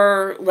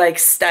whatever like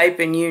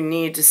stipend you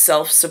need to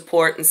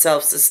self-support and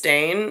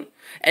self-sustain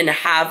and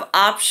have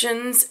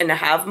options and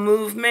have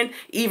movement,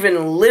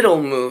 even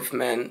little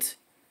movement,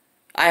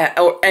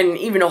 and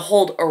even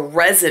hold a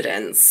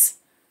residence.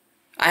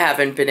 I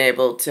haven't been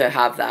able to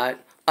have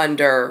that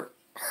under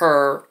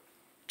her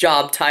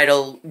job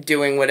title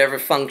doing whatever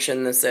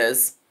function this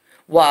is,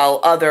 while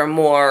other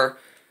more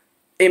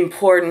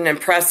important and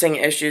pressing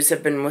issues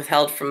have been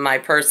withheld from my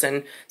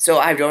person, so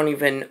I don't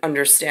even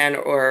understand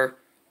or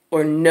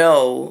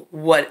know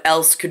what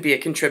else could be a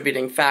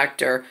contributing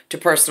factor to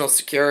personal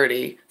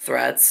security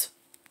threats.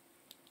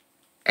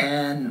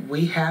 And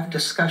we have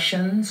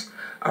discussions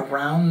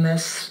around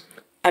this.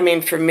 I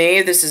mean, for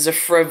me, this is a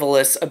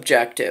frivolous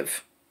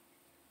objective.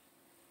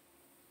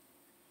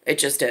 It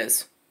just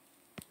is.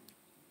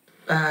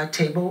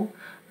 Table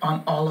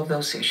on all of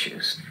those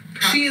issues.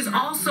 She is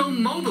also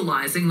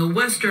mobilizing the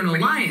Western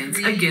Alliance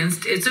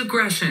against its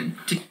aggression.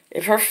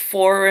 If her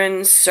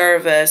foreign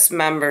service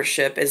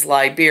membership is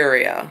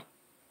Liberia,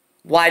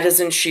 why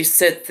doesn't she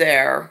sit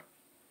there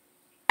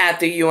at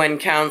the UN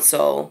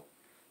Council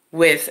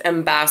with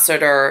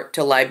ambassador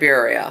to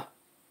Liberia?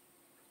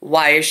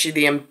 Why is she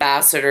the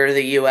ambassador to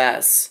the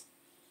U.S.?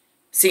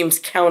 Seems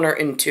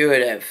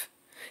counterintuitive.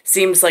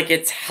 Seems like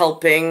it's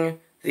helping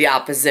the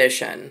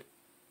opposition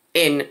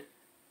in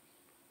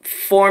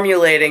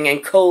formulating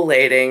and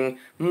collating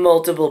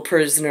multiple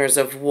prisoners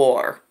of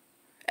war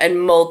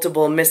and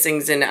multiple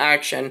missings in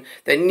action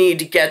that need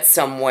to get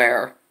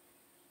somewhere.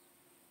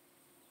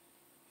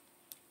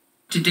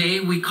 Today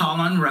we call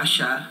on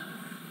Russia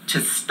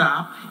to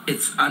stop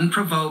its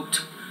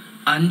unprovoked,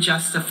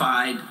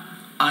 unjustified,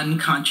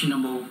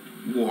 unconscionable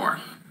war.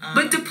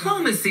 But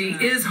diplomacy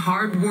is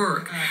hard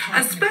work,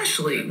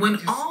 especially when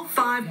all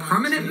 5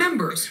 permanent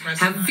members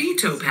have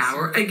veto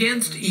power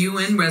against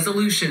UN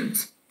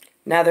resolutions.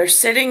 Now they're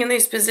sitting in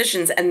these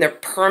positions and they're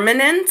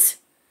permanent,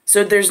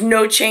 so there's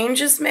no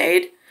changes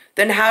made.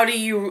 Then how do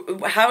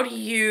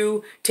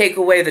you take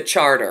away the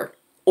charter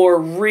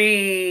or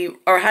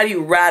how do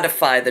you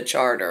ratify the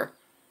charter?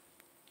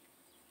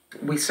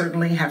 We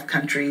certainly have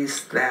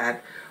countries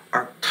that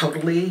are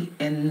totally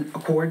in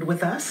accord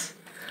with us.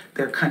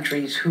 There are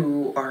countries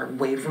who are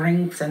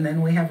wavering, and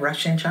then we have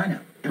Russia and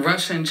China.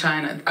 Russia and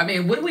China. I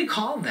mean, what do we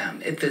call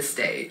them at this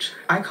stage?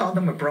 I call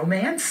them a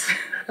bromance.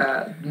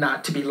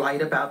 Not to be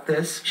light about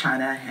this,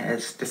 China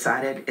has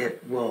decided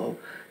it will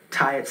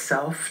tie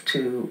itself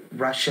to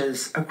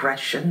Russia's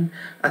aggression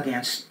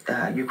against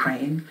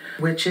Ukraine,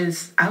 which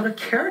is out of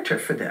character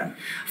for them.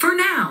 For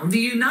now, the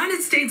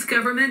United States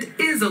government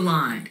is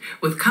aligned,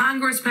 with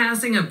Congress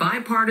passing a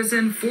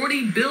bipartisan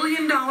 $40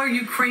 billion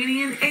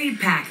Ukrainian aid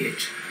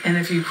package. And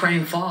if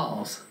Ukraine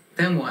falls,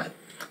 then what?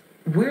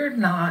 We're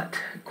not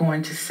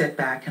going to sit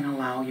back and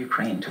allow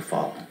Ukraine to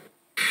fall.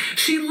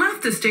 She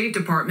left the State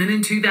Department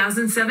in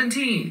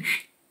 2017.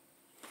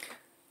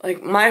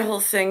 Like, my whole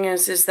thing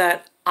is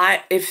that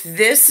if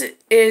this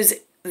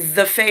is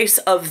the face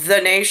of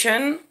the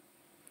nation,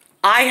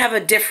 I have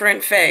a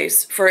different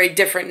face for a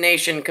different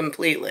nation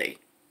completely.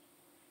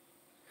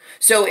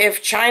 So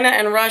if China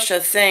and Russia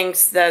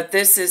thinks that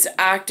this is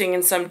acting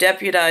in some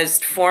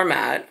deputized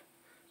format,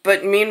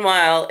 but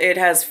meanwhile it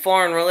has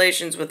foreign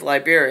relations with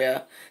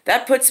Liberia,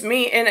 that puts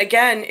me in,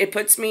 again, it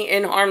puts me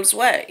in harm's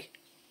way.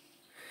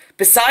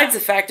 Besides the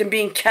fact of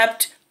being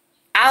kept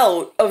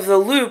out of the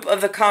loop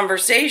of the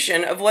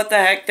conversation of what the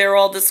heck they're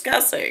all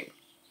discussing.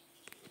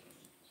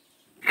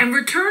 And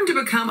returned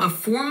to become a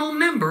formal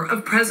member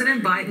of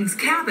President Biden's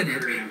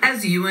cabinet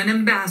as UN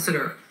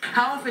ambassador.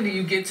 How often do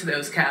you get to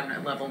those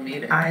cabinet level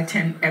meetings? I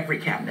attend every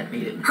cabinet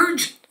meeting.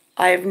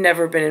 I have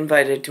never been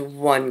invited to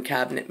one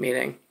cabinet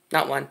meeting.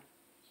 Not one.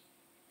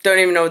 Don't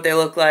even know what they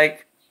look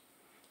like.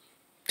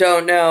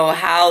 Don't know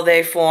how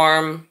they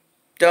form.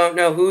 Don't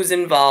know who's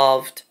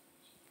involved.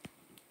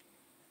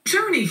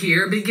 Journey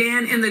here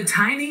began in the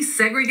tiny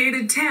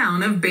segregated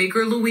town of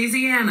Baker,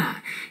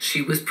 Louisiana.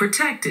 She was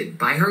protected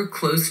by her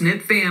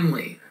close-knit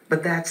family.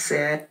 But that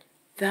said,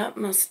 that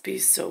must be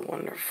so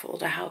wonderful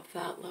to have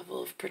that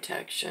level of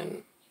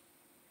protection.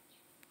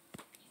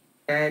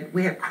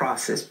 We had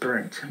crosses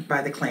burnt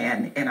by the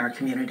Klan in our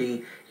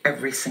community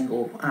every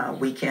single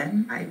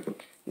weekend.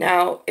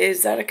 Now,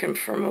 is that a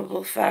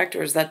confirmable fact,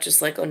 or is that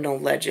just like an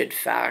alleged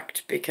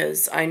fact?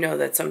 Because I know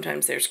that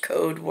sometimes there's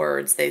code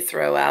words they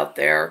throw out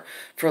there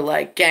for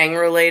like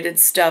gang-related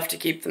stuff to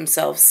keep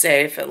themselves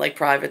safe at like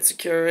private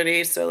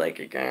security. So like,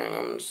 again,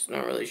 I'm just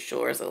not really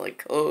sure. Is it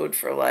like code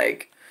for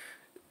like,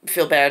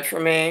 feel bad for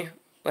me?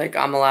 Like,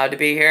 I'm allowed to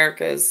be here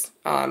because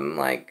I'm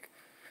like,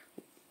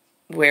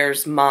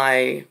 where's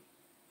my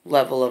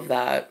level of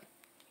that?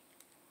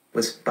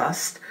 Was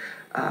bused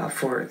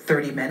for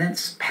 30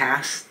 minutes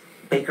past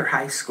Baker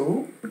High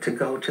School to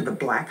go to the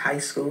black high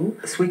school.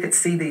 So we could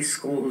see these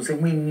schools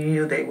and we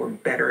knew they were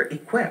better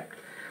equipped.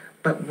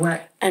 But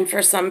what? And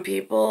for some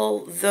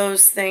people,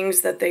 those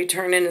things that they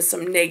turn into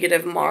some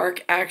negative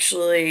mark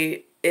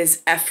actually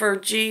is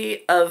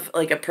effigy of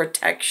like a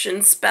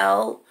protection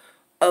spell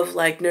of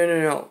like,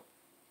 no.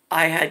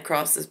 I had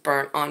crosses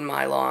burnt on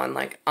my lawn.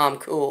 Like, I'm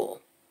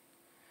cool.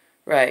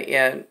 Right,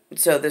 yeah.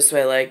 So this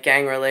way, like,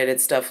 gang-related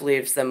stuff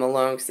leaves them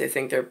alone because they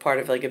think they're part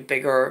of like a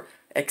bigger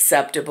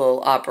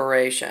acceptable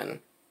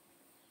operation.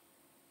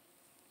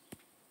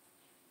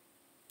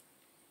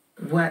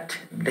 What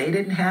they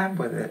didn't have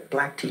were the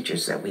black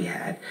teachers that we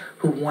had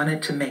who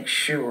wanted to make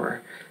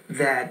sure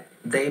that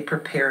they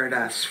prepared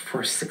us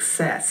for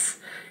success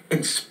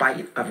in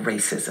spite of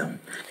racism.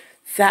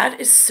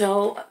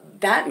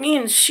 That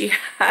means she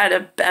had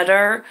a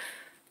better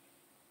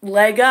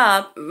leg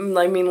up.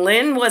 I mean,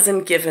 Lynn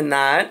wasn't given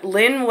that.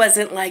 Lynn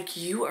wasn't like,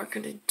 you are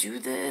going to do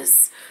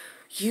this.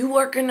 You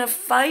are going to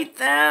fight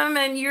them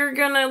and you're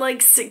going to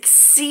like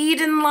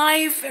succeed in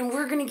life and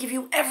we're going to give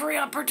you every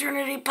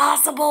opportunity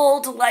possible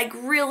to like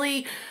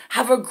really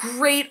have a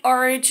great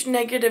RH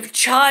negative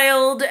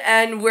child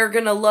and we're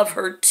going to love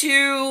her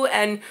too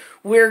and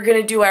we're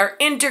going to do our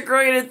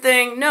integrated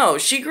thing. No,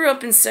 she grew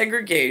up in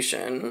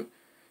segregation.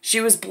 She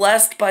was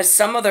blessed by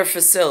some other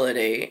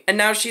facility, and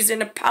now she's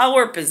in a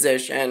power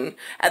position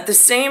at the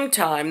same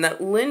time that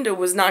Linda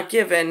was not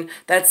given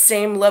that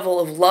same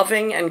level of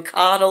loving and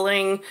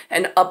coddling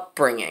and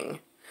upbringing.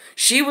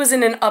 She was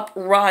in an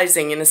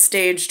uprising in a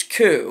staged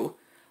coup.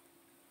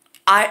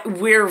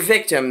 we're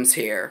victims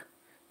here.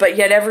 But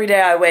yet every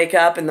day I wake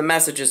up and the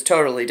message is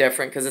totally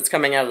different because it's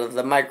coming out of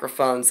the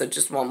microphones that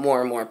just want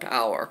more and more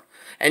power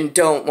and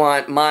don't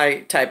want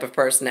my type of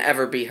person to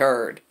ever be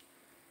heard.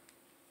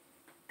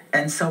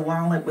 And so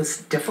while it was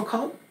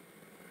difficult,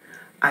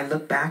 I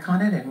look back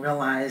on it and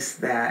realize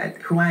that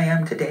who I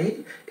am today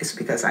is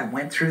because I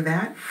went through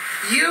that.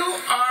 You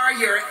are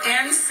your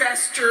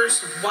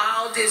ancestors'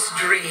 wildest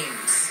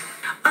dreams.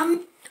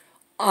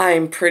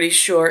 I'm pretty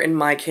sure in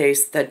my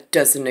case that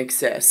doesn't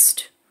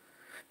exist.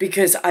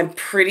 Because I'm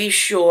pretty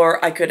sure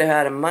I could have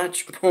had a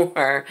much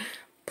more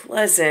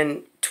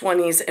pleasant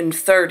 20s and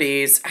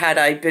 30s had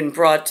I been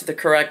brought to the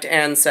correct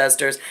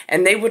ancestors,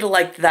 and they would have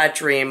liked that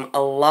dream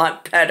a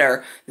lot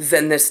better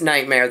than this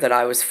nightmare that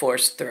I was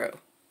forced through.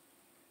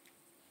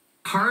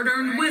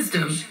 Hard-earned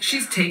wisdom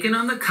she's taken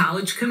on the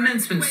college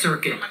commencement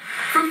circuit.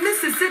 From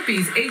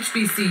Mississippi's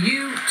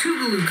HBCU,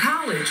 Tougaloo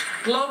College,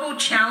 Global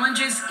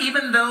challenges,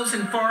 even those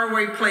in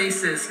faraway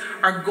places,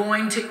 are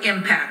going to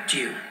impact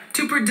you.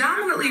 to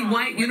predominantly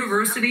white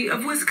University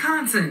of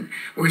Wisconsin,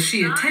 where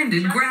she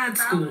attended grad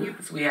school.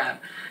 We have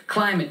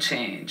climate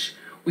change,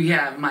 we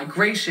have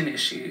migration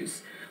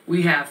issues,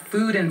 we have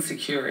food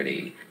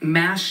insecurity,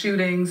 mass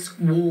shootings,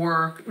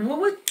 war.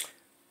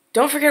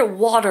 Don't forget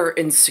water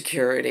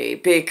insecurity,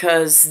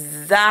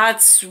 because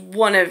that's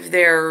one of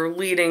their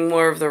leading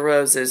more of the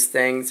roses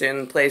things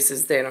in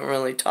places they don't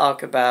really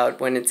talk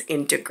about when it's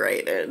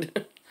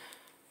integrated.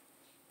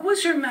 What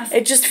was your message?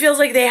 It just feels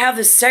like they have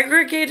a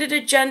segregated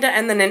agenda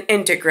and then an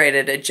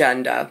integrated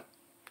agenda.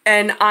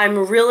 And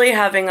I'm really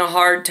having a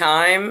hard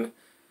time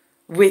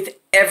with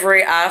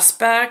every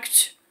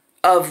aspect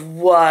of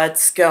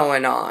what's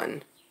going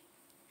on.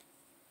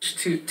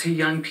 To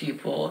young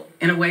people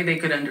in a way they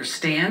could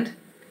understand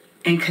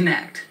and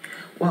connect.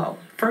 Well,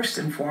 first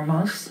and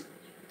foremost,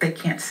 they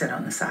can't sit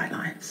on the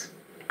sidelines.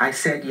 I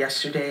said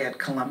yesterday at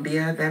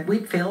Columbia that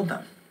we'd failed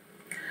them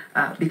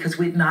because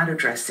we'd not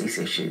addressed these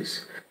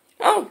issues.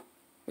 Oh,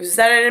 is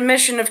that an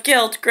admission of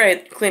guilt?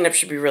 Great. Cleanup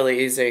should be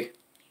really easy.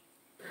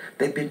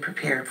 They've been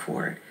prepared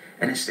for it,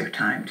 and it's their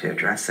time to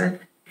address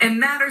it. And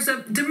matters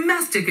of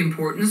domestic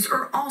importance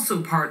are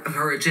also part of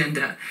her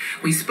agenda.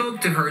 We spoke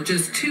to her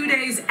just 2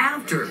 days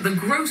after the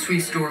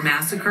grocery store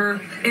massacre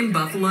in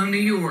Buffalo, New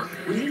York.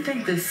 What do you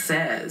think this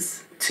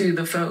says to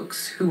the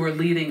folks who are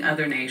leading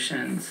other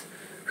nations,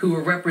 who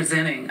are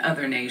representing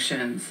other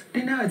nations?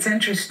 You know, it's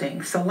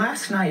interesting. So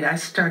last night I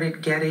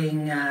started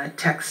getting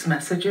text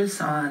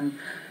messages on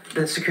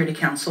the Security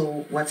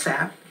Council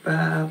WhatsApp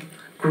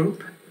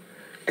group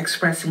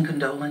expressing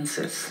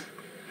condolences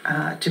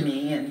to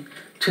me and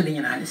to the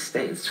United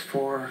States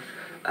for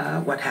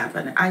what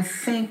happened. I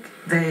think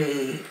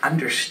they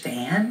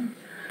understand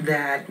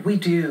that we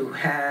do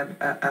have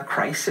a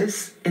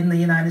crisis in the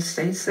United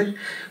States.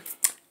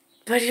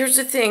 But here's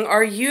the thing,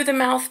 are you the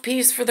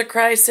mouthpiece for the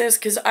crisis?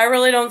 Because I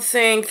really don't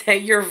think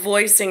that you're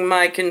voicing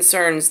my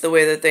concerns the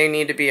way that they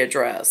need to be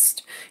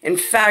addressed. In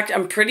fact,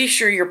 I'm pretty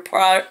sure you're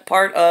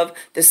part of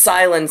the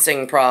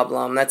silencing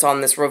problem that's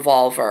on this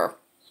revolver.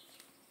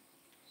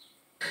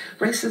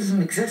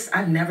 Racism exists.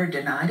 I've never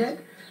denied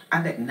it.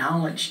 I've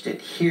acknowledged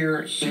it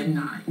here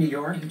in New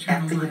York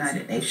at the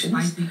United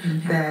Nations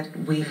that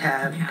we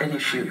have an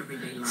issue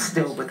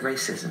still with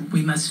racism.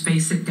 We must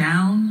face it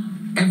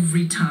down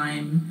every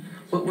time.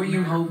 What were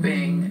you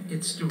hoping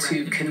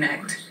to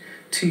connect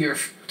to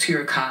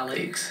your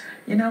colleagues?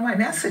 You know, my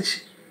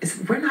message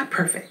is we're not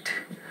perfect.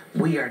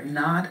 We are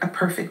not a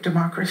perfect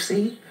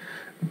democracy,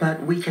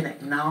 but we can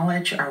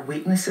acknowledge our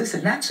weaknesses,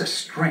 and that's a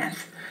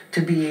strength,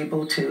 to be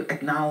able to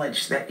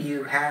acknowledge that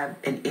you have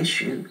an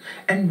issue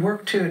and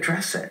work to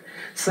address it.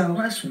 So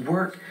let's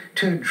work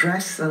to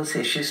address those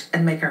issues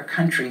and make our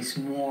countries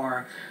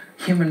more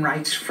human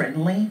rights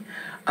friendly.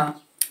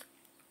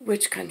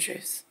 Which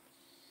countries?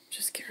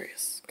 Just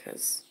curious,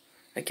 because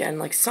again,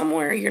 like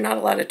somewhere you're not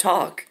allowed to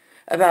talk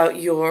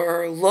about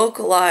your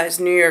localized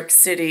New York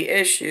City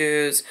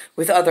issues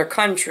with other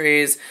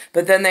countries,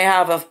 but then they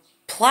have a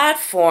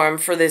platform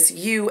for this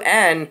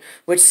UN,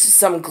 which is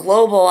some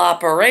global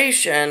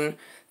operation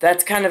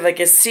that's kind of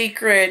like a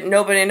secret,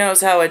 nobody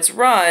knows how it's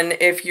run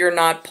if you're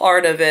not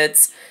part of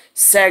its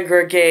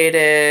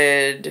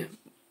segregated,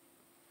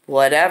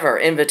 whatever,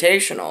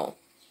 invitational.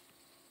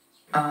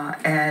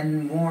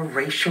 And more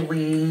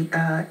racially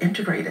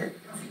integrated.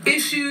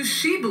 Issues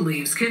she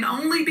believes can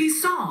only be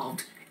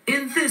solved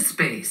in this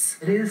space.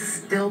 It is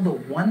still the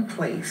one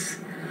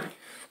place.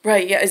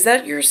 Right, yeah, is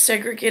that your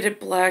segregated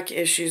black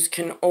issues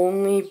can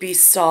only be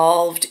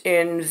solved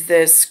in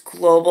this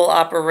global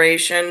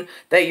operation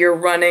that you're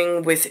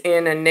running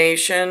within a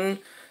nation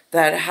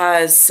that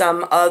has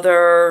some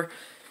other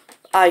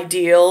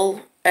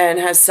ideal and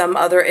has some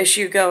other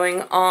issue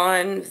going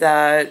on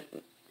that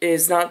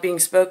is not being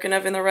spoken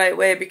of in the right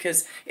way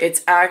because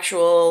it's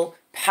actual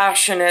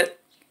passionate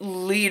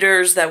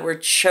leaders that were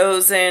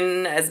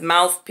chosen as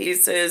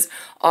mouthpieces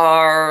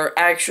are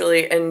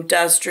actually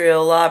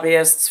industrial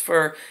lobbyists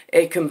for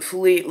a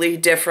completely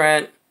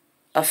different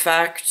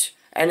effect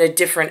and a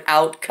different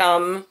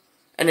outcome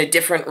and a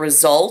different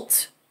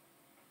result?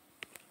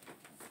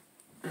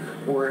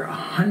 or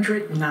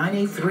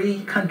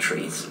 193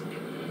 countries,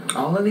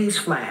 all of these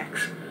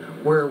flags,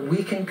 where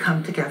we can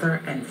come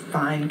together and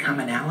find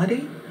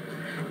commonality,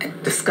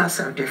 and discuss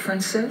our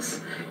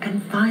differences,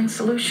 and find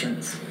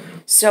solutions.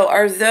 So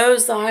are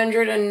those the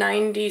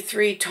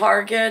 193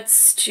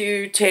 targets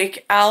to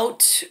take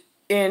out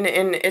in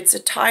its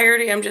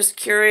entirety? I'm just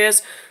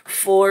curious,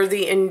 for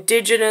the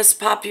indigenous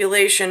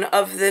population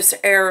of this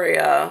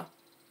area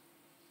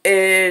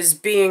is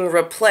being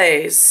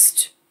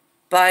replaced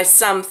by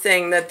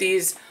something that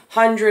these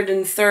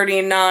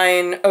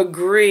 139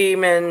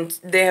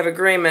 they have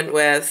agreement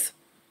with,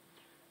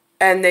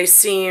 and they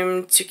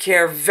seem to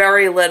care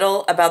very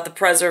little about the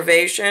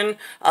preservation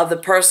of the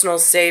personal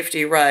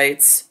safety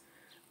rights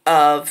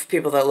of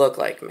people that look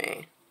like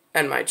me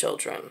and my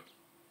children.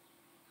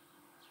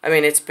 I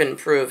mean, it's been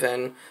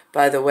proven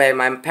by the way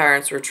my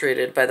parents were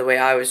treated, by the way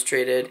I was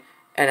treated,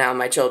 and how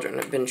my children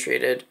have been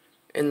treated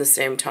in the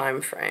same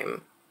time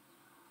frame.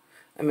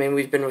 I mean,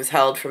 we've been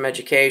withheld from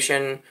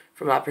education,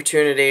 from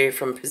opportunity,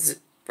 from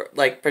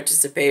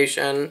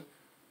participation.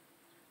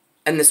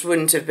 And this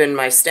wouldn't have been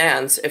my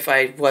stance if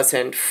I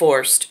wasn't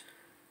forced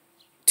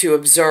to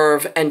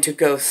observe and to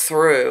go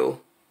through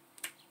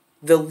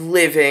the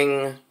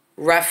living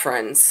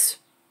reference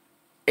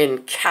in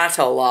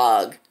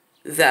catalog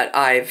that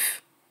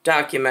I've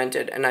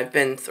documented and I've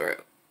been through.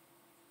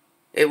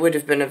 It would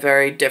have been a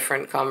very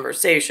different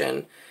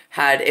conversation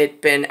had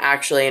it been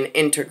actually an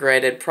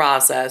integrated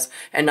process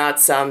and not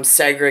some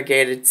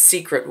segregated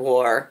secret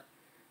war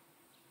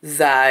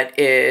that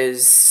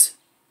is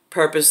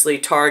purposely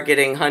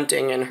targeting,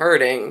 hunting, and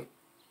hurting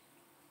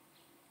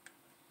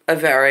a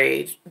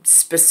very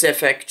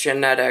specific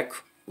genetic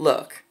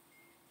look.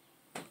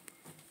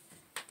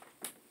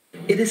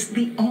 It is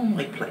the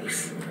only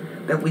place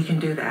that we can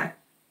do that.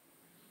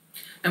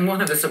 And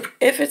one of the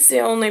if it's the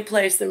only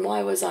place, then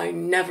why was I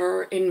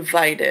never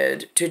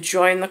invited to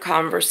join the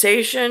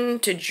conversation,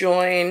 to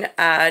join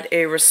at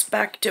a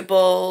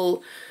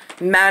respectable,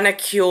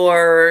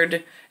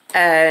 manicured,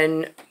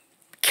 and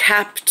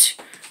kept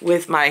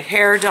with my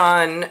hair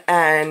done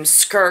and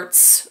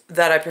skirts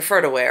that I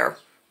prefer to wear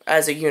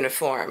as a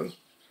uniform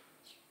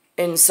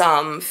in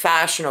some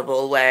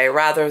fashionable way,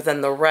 rather than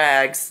the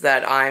rags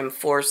that I'm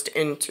forced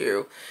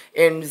into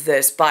in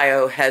this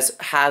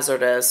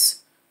biohazardous,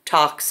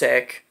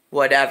 toxic,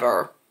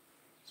 whatever,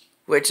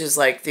 which is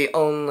like the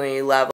only level